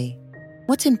your day?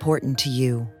 What's important to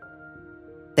you?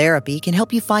 Therapy can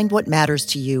help you find what matters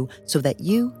to you so that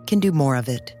you can do more of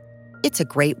it. It's a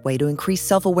great way to increase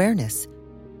self-awareness,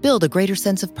 build a greater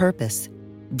sense of purpose,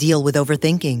 deal with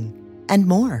overthinking, and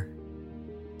more.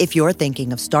 If you're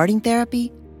thinking of starting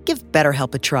therapy, give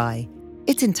BetterHelp a try.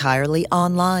 It's entirely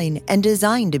online and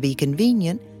designed to be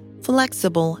convenient,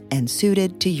 flexible, and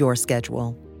suited to your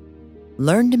schedule.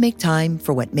 Learn to make time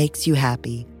for what makes you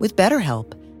happy with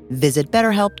BetterHelp. Visit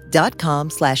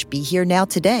BetterHelp.com/BeHereNow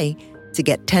today to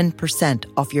get 10%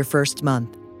 off your first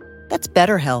month. That's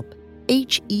BetterHelp,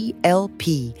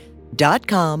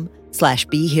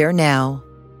 HELP.com/BeHereNow.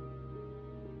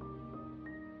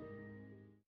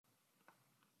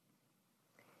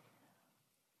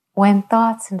 When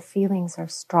thoughts and feelings are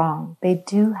strong, they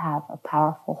do have a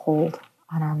powerful hold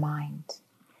on our mind.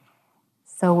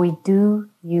 So we do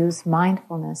use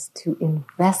mindfulness to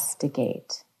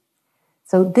investigate.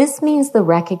 So this means the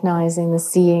recognizing, the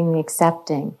seeing, the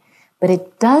accepting, but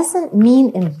it doesn't mean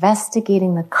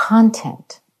investigating the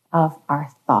content of our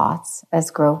thoughts, as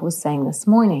Grove was saying this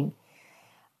morning.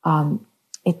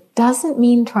 It doesn't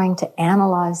mean trying to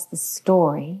analyze the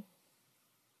story.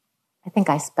 I think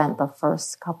I spent the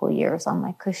first couple of years on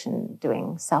my cushion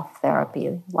doing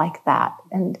self-therapy like that.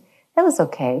 And that was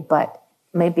okay, but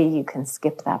maybe you can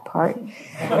skip that part.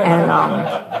 And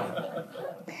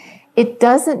it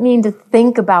doesn't mean to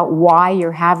think about why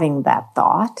you're having that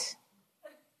thought.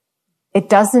 It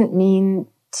doesn't mean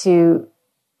to,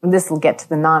 this will get to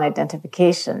the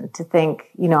non-identification, to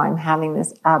think, I'm having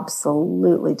this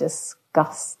absolutely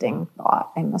disgusting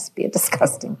thought. I must be a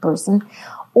disgusting person.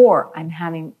 Or I'm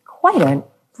having quite a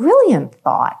brilliant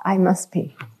thought. I must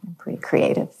be a pretty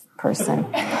creative person.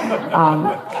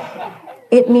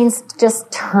 It means just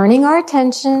turning our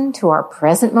attention to our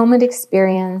present moment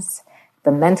experience,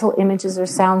 the mental images or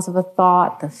sounds of a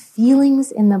thought, the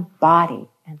feelings in the body,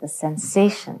 and the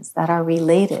sensations that are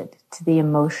related to the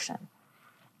emotion,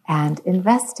 and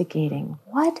investigating,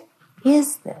 what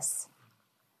is this?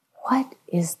 What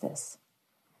is this?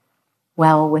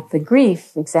 Well, with the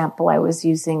grief example I was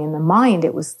using in the mind,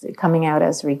 it was coming out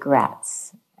as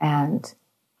regrets and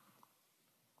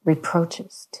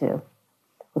reproaches too,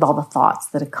 with all the thoughts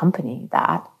that accompany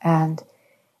that.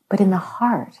 But in the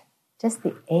heart, just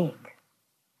the ache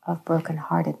of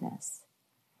brokenheartedness.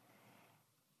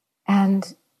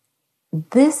 And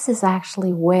this is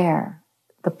actually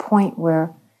the point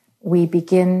where we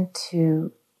begin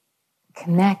to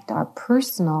connect our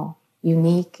personal,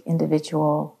 unique,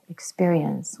 individual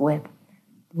experience with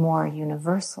more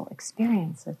universal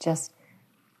experience of just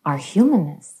our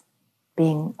humanness,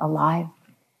 being alive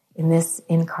in this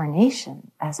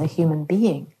incarnation as a human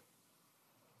being.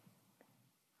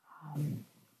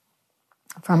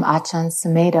 From Achan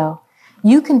Sumedo,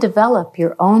 you can develop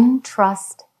your own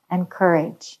trust and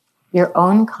courage, your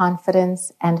own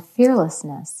confidence and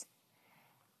fearlessness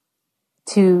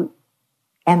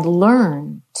and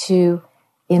learn to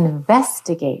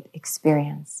investigate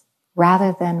experience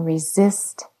rather than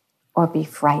resist or be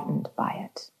frightened by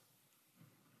it.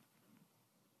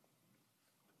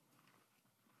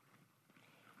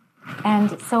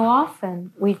 And so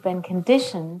often we've been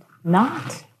conditioned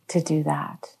not to do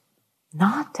that,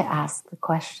 not to ask the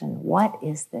question, what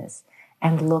is this?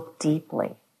 And look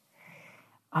deeply.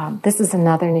 This is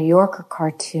another New Yorker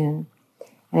cartoon,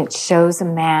 and it shows a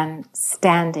man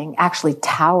standing, actually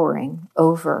towering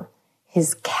over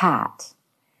his cat.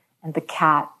 And the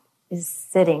cat is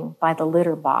sitting by the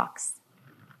litter box.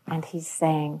 And he's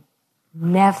saying,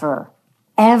 never,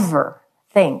 ever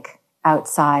think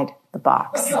outside the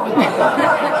box.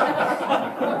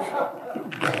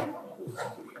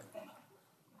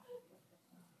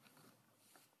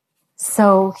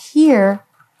 So here,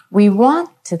 we want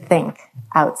to think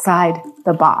outside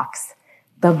the box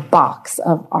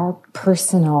of our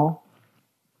personal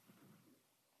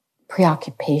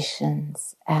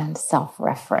preoccupations and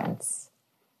self-reference,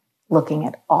 looking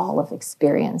at all of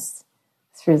experience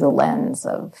through the lens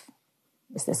of,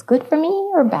 is this good for me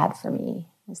or bad for me?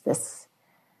 Is this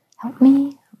help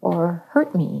me or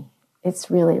hurt me? It's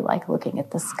really like looking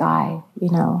at the sky,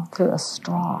 through a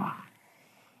straw.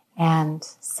 And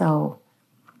so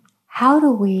how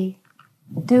do we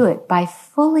do it? By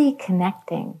fully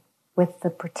connecting with the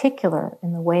particular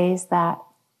in the ways that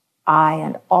I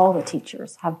and all the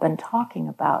teachers have been talking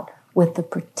about, with the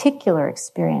particular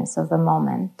experience of the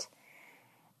moment.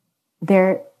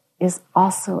 There is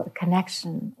also a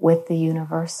connection with the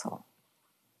universal.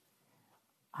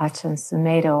 Achan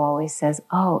Sumedo always says,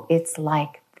 it's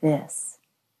like this.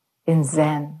 In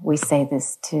Zen, we say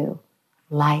this too.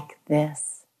 Like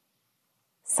this.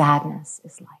 Sadness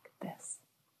is like this.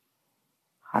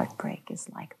 Heartbreak is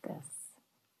like this.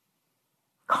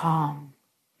 Calm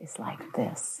is like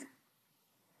this.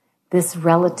 This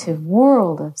relative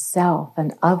world of self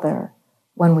and other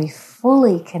when we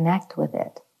fully connect with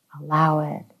it, allow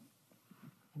it,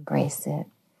 embrace it,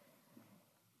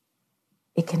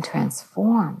 it can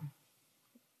transform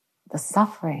the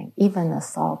suffering, even the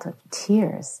salt of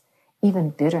tears, even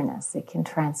bitterness. It can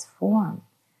transform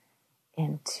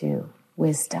into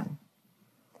wisdom.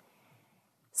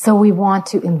 So we want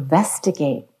to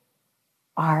investigate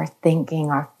our thinking,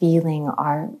 our feeling,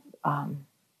 our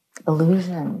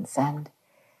illusions. And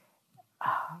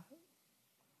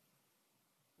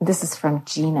this is from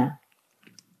Gina.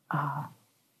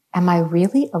 Am I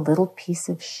really a little piece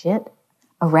of shit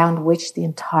around which the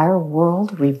entire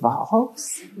world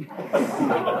revolves?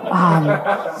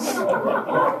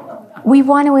 We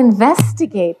want to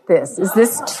investigate this. Is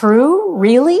this true?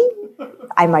 Really?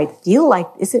 I might feel like,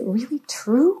 is it really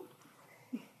true?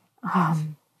 I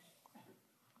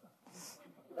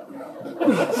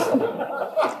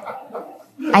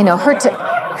know her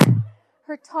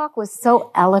talk was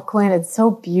so eloquent and so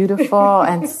beautiful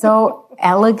and so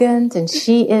elegant, and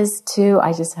she is too.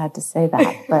 I just had to say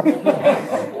that, but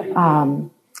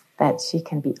that she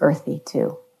can be earthy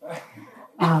too.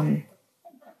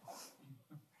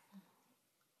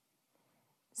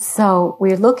 So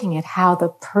we're looking at how the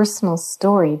personal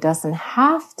story doesn't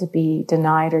have to be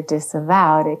denied or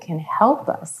disavowed. It can help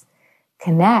us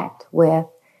connect with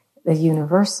the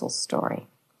universal story.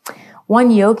 One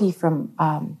yogi from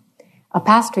a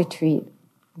past retreat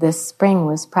this spring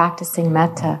was practicing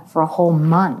metta for a whole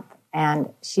month,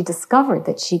 and she discovered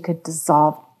that she could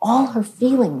dissolve all her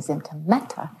feelings into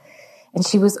metta. And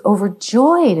she was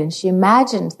overjoyed, and she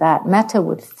imagined that metta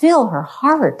would fill her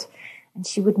heart and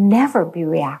she would never be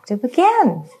reactive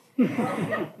again.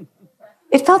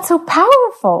 It felt so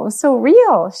powerful. It was so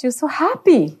real. She was so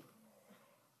happy.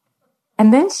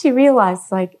 And then she realized,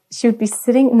 like, she would be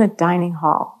sitting in the dining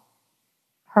hall,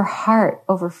 her heart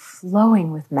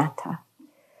overflowing with metta,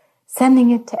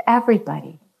 sending it to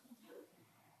everybody.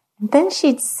 And then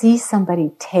she'd see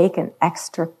somebody take an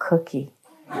extra cookie.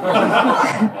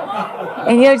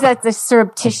 And you know, that's just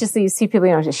surreptitiously, you see people,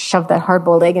 you know, just shove that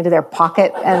hard-boiled egg into their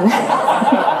pocket and,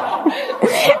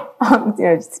 you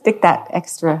know, stick that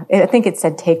extra. I think it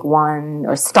said take one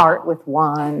or start with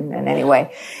one. And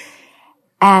anyway,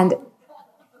 and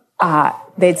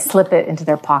they'd slip it into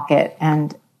their pocket,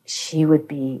 and she would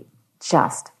be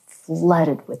just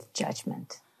flooded with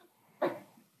judgment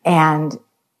and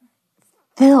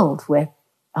filled with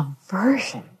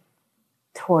aversion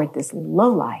toward this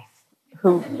lowlife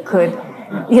who could,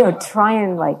 you know, try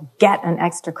and like get an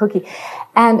extra cookie.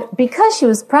 And because she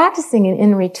was practicing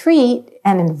in retreat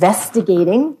and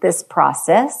investigating this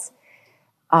process,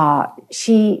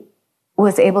 she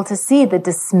was able to see the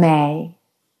dismay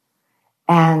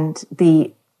and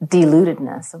the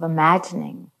deludedness of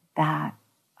imagining that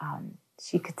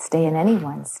she could stay in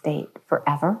anyone's state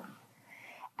forever,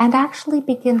 and actually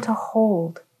begin to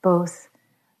hold both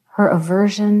her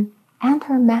aversion and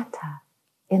her metta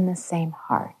in the same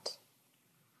heart.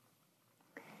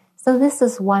 So this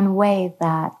is one way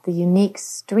that the unique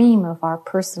stream of our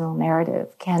personal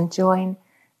narrative can join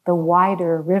the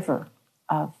wider river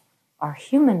of our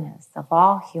humanness, of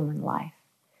all human life,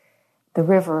 the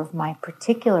river of my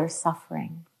particular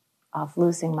suffering of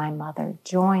losing my mother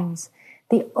joins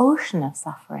the ocean of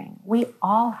suffering. We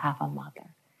all have a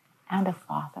mother and a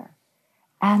father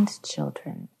and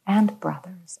children and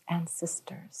brothers and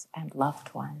sisters and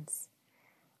loved ones.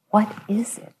 What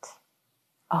is it?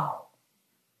 Oh,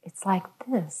 it's like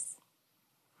this.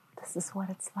 This is what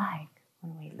it's like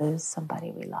when we lose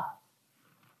somebody we love.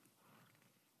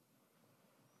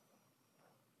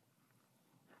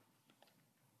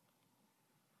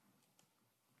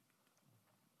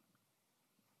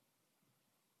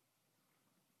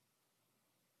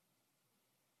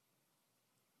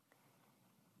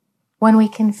 When we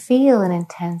can feel an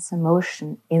intense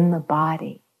emotion in the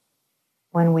body,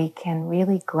 when we can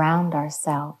really ground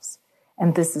ourselves,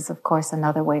 and this is, of course,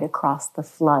 another way to cross the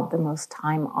flood, the most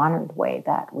time-honored way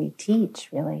that we teach,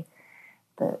 really,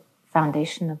 the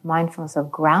foundation of mindfulness, of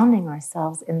grounding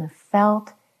ourselves in the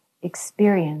felt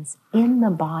experience in the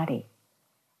body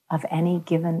of any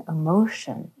given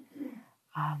emotion,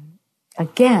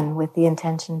 again, with the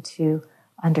intention to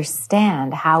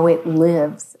understand how it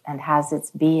lives and has its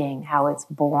being, how it's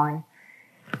born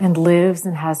and lives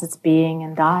and has its being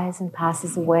and dies and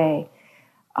passes away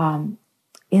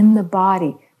in the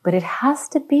body. But it has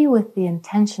to be with the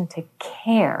intention to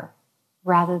care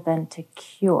rather than to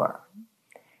cure.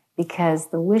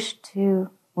 Because the wish to,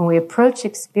 when we approach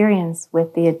experience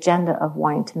with the agenda of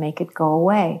wanting to make it go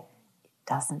away, it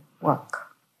doesn't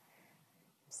work.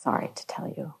 Sorry to tell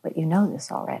you, but you know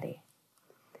this already.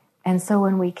 And so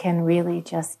when we can really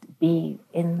just be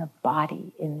in the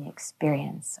body, in the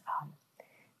experience,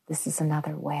 this is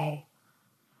another way.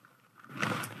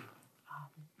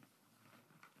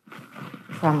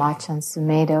 From Achan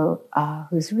Sumedo,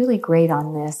 who's really great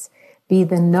on this, be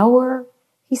the knower,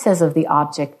 he says of the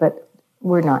object, but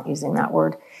we're not using that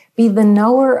word. Be the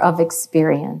knower of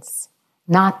experience,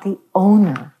 not the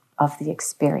owner of the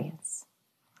experience.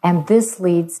 And this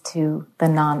leads to the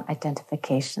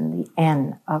non-identification, the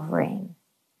N of rain.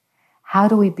 How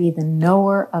do we be the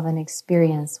knower of an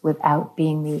experience without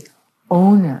being the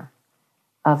owner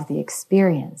of the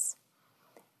experience?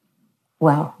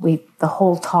 Well, the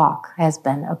whole talk has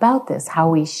been about this, how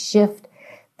we shift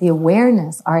the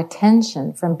awareness, our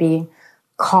attention from being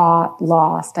caught,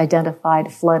 lost,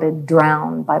 identified, flooded,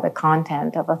 drowned by the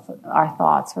content of our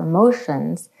thoughts or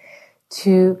emotions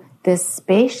to this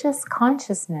spacious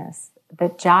consciousness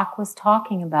that Jack was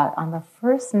talking about on the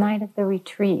first night of the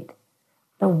retreat,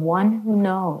 the one who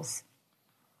knows,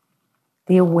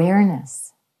 the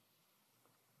awareness.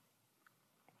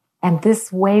 And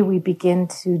this way we begin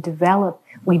to develop,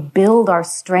 we build our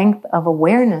strength of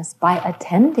awareness by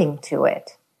attending to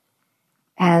it.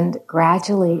 And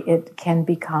gradually it can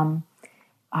become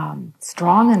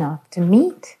strong enough to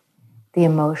meet the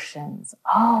emotions.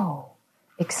 Oh,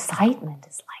 excitement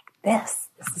is like this.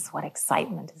 This is what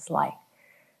excitement is like.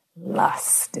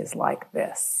 Lust is like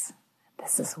this.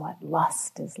 This is what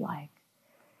lust is like.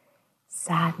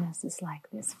 Sadness is like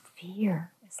this.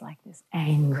 Fear is like this.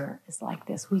 Anger is like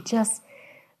this. We just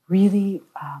really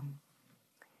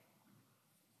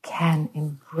can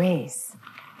embrace,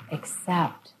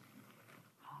 accept,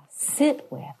 sit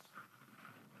with.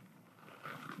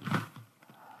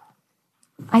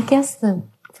 I guess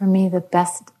for me the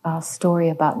best story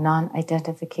about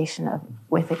non-identification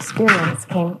with experience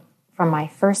came from my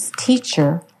first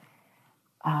teacher,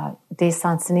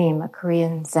 Daesan Sanim, a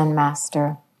Korean Zen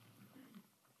master.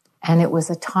 And it was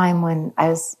a time when I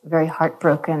was very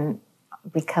heartbroken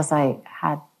because I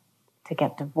had to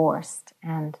get divorced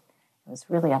and I was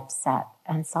really upset.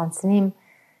 And Sansanim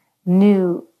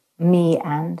knew me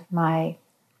and my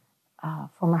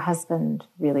former husband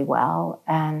really well,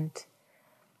 and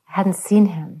I hadn't seen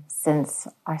him since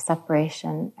our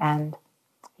separation. And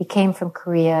he came from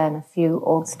Korea, and a few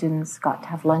old students got to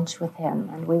have lunch with him.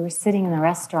 And we were sitting in a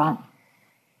restaurant,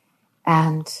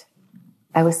 and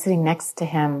I was sitting next to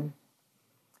him,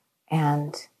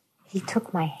 and he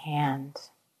took my hand,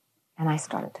 and I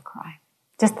started to cry.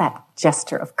 Just that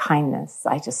gesture of kindness,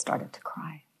 I just started to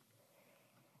cry.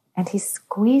 And he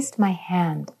squeezed my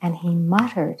hand, and he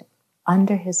muttered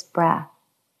under his breath,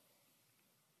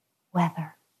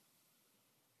 "Weather."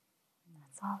 And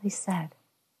that's all he said.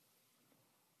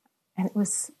 And it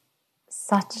was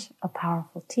such a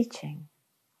powerful teaching.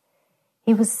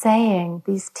 He was saying,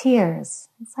 these tears,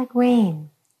 it's like rain.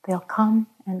 They'll come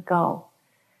and go.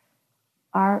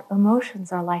 Our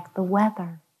emotions are like the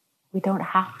weather. We don't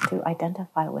have to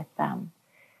identify with them.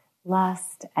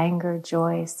 Lust, anger,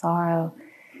 joy, sorrow,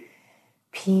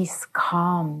 peace,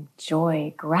 calm,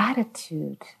 joy,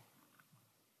 gratitude.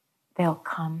 They'll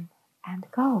come and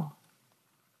go.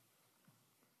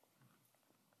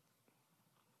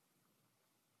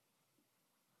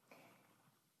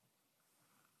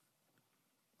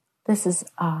 This is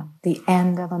the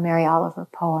end of a Mary Oliver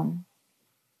poem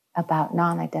about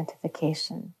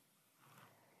non-identification.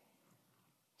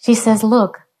 She says,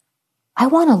 look, I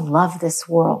want to love this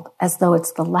world as though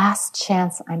it's the last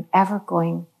chance I'm ever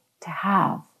going to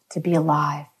have to be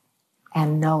alive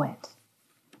and know it.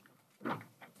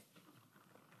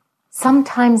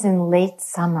 Sometimes in late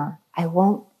summer, I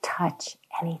won't touch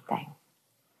anything.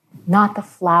 Not the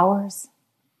flowers,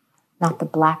 not the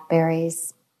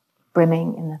blackberries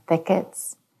brimming in the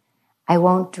thickets. I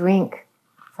won't drink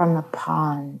from the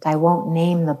pond. I won't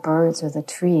name the birds or the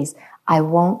trees. I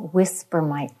won't whisper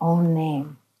my own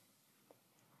name.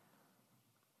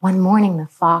 One morning the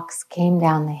fox came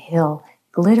down the hill,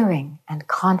 glittering and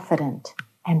confident,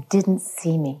 and didn't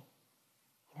see me.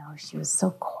 You know, she was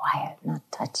so quiet, not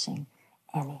touching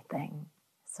anything.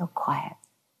 So quiet.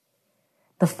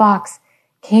 The fox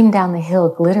came down the hill,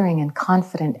 glittering and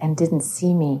confident, and didn't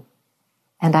see me.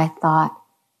 And I thought,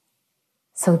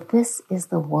 so this is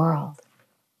the world.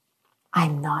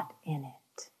 I'm not in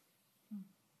it.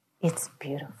 It's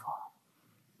beautiful.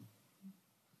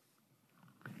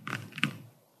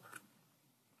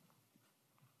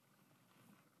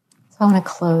 So I want to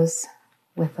close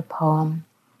with a poem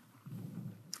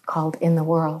called In the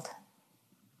World.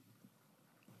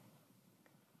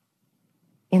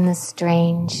 In the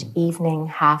strange evening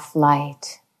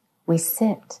half-light, we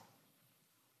sit.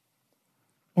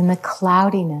 In the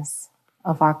cloudiness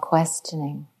of our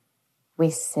questioning, we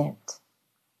sit.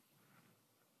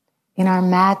 In our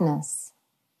madness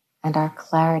and our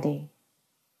clarity,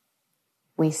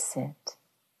 we sit.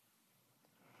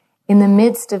 In the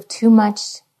midst of too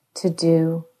much to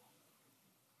do,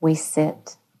 we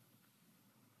sit.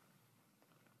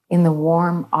 In the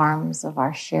warm arms of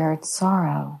our shared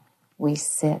sorrow, we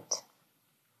sit.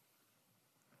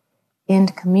 In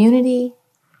community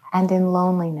and in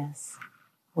loneliness,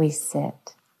 we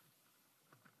sit.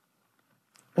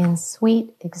 In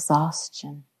sweet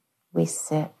exhaustion, we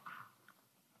sit.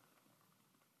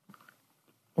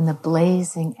 In the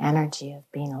blazing energy of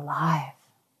being alive,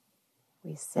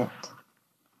 we sit.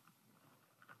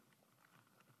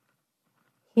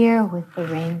 Here with the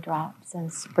raindrops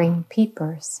and spring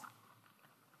peepers.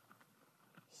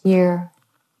 Here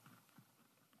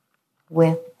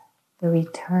with the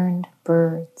returned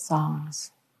bird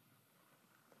songs.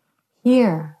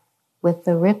 Here with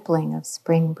the rippling of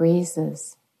spring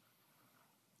breezes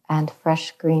and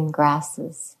fresh green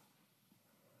grasses.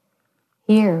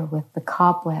 Here with the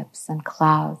cobwebs and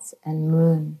clouds and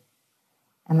moon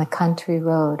and the country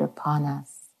road upon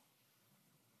us.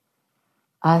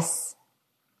 Us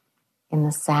in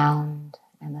the sound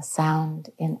and the sound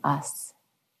in us.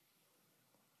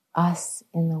 Us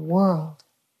in the world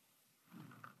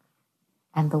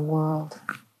and the world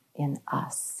in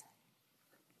us.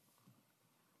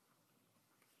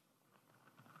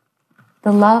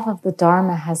 The love of the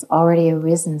Dharma has already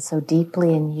arisen so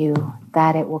deeply in you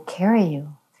that it will carry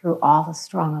you through all the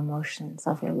strong emotions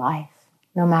of your life,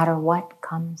 no matter what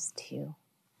comes to you.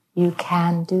 You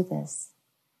can do this.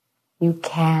 You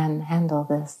can handle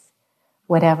this,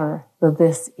 whatever the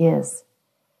this is.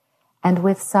 And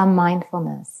with some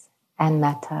mindfulness and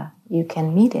metta, you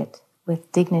can meet it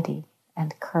with dignity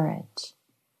and courage.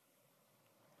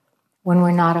 When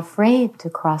we're not afraid to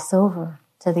cross over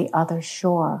to the other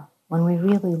shore, when we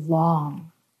really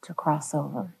long to cross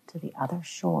over to the other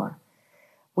shore,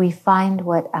 we find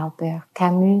what Albert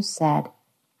Camus said,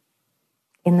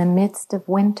 "In the midst of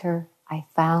winter, I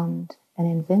found an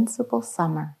invincible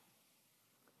summer,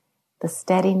 the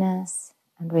steadiness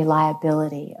and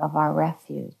reliability of our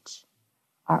refuge,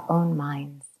 our own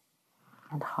minds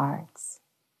and hearts."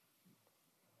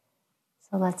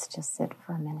 So let's just sit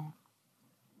for a minute.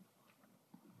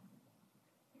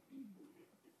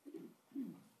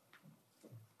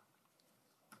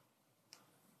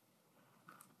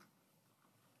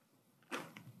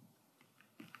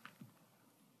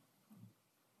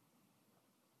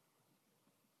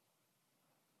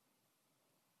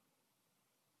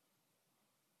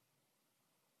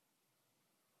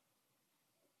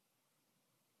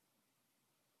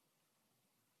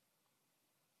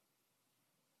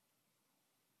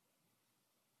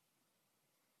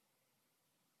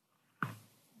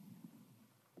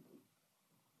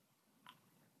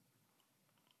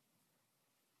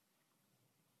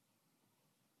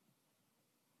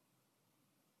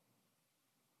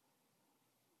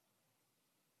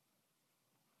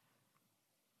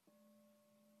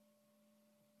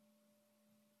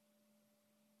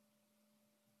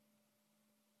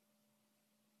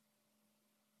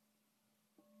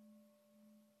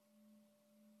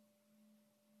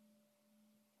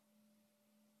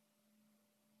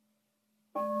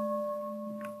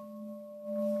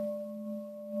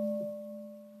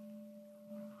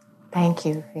 Thank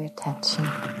you for your attention.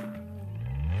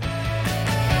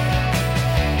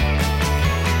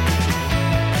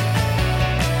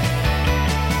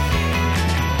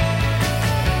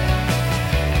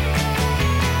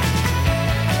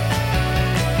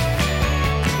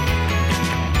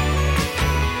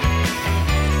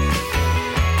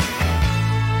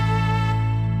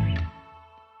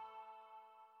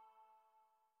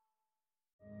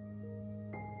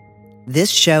 This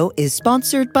show is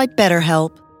sponsored by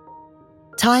BetterHelp.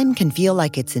 Time can feel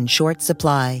like it's in short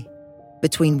supply.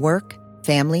 Between work,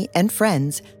 family, and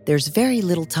friends, there's very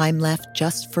little time left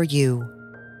just for you.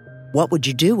 What would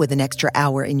you do with an extra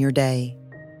hour in your day?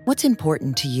 What's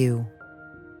important to you?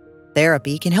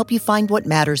 Therapy can help you find what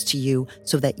matters to you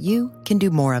so that you can do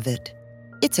more of it.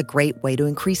 It's a great way to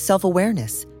increase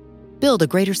self-awareness, build a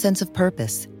greater sense of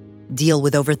purpose, deal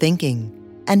with overthinking,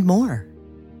 and more.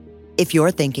 If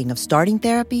you're thinking of starting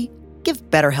therapy, give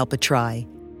BetterHelp a try.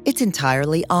 It's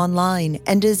entirely online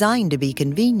and designed to be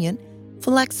convenient,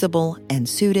 flexible, and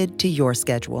suited to your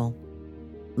schedule.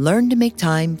 Learn to make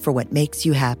time for what makes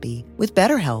you happy with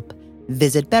BetterHelp.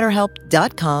 Visit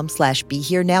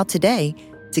BetterHelp.com/BeHereNow today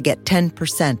to get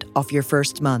 10% off your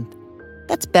first month.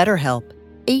 That's BetterHelp,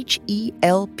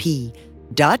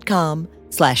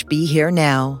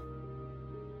 HELP.com/BeHereNow.